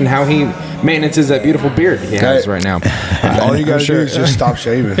ask Brandon how he maintenances that beautiful beard he has right now. All you gotta do is just stop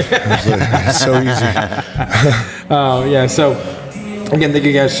shaving. It's so easy. So again, thank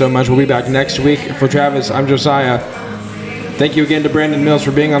you guys so much. We'll be back next week. For Travis, I'm Josiah. Thank you again to Brandon Mills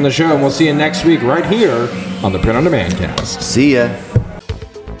for being on the show, and we'll see you next week right here on the Print on Demand Cast. See ya.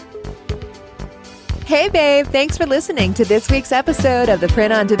 Hey, babe. Thanks for listening to this week's episode of the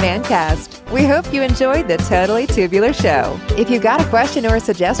Print on Demand Cast. We hope you enjoyed the Totally Tubular Show. If you've got a question or a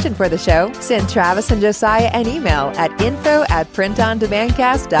suggestion for the show, send Travis and Josiah an email at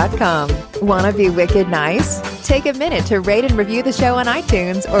info@printondemandcast.com. Want to be wicked nice? Take a minute to rate and review the show on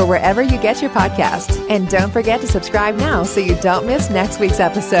iTunes or wherever you get your podcasts. And don't forget to subscribe now so you don't miss next week's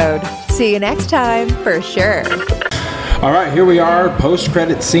episode. See you next time, for sure. All right, here we are,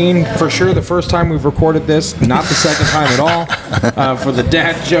 post-credit scene. For sure, the first time we've recorded this, not the second time at all. For the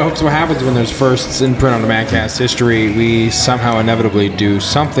dad jokes, what happens when there's firsts in Print on Demand Cast history? We somehow inevitably do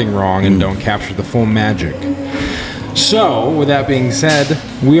something wrong and don't capture the full magic. So, with that being said,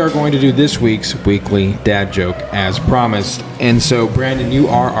 we are going to do this week's weekly dad joke as promised. And so, Brandon, you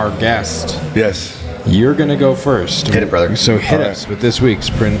are our guest. Yes. You're going to go first. Hit it, brother. So hit us with this week's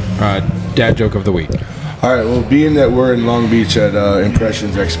dad joke of the week. All right. Well, being that we're in Long Beach at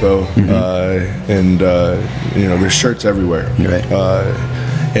Impressions Expo, and there's shirts everywhere. Right.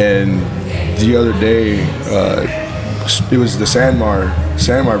 And the other day, it was the Sanmar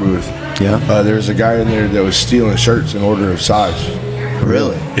booth. Yeah. There was a guy in there that was stealing shirts in order of size.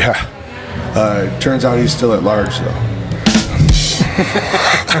 Really? Yeah. Turns out he's still at large though.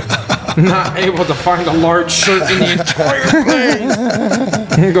 Not able to find a large shirt in the entire place.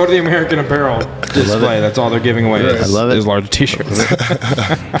 Go to the American Apparel display. That's all they're giving away. Right. I love it. Is large T-shirts.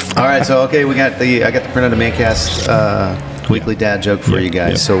 All right, so I got the Print on Demand Cast weekly dad joke for you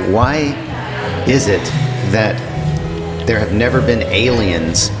guys. Yeah. So why is it that there have never been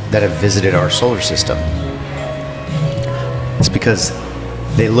aliens that have visited our solar system? It's because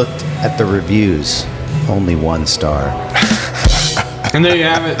they looked at the reviews, only 1 star. And there you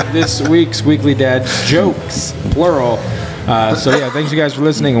have it. This week's weekly dad jokes, plural. Thanks you guys for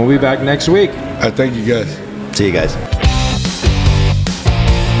listening. We'll be back next week. Thank you guys. See you guys.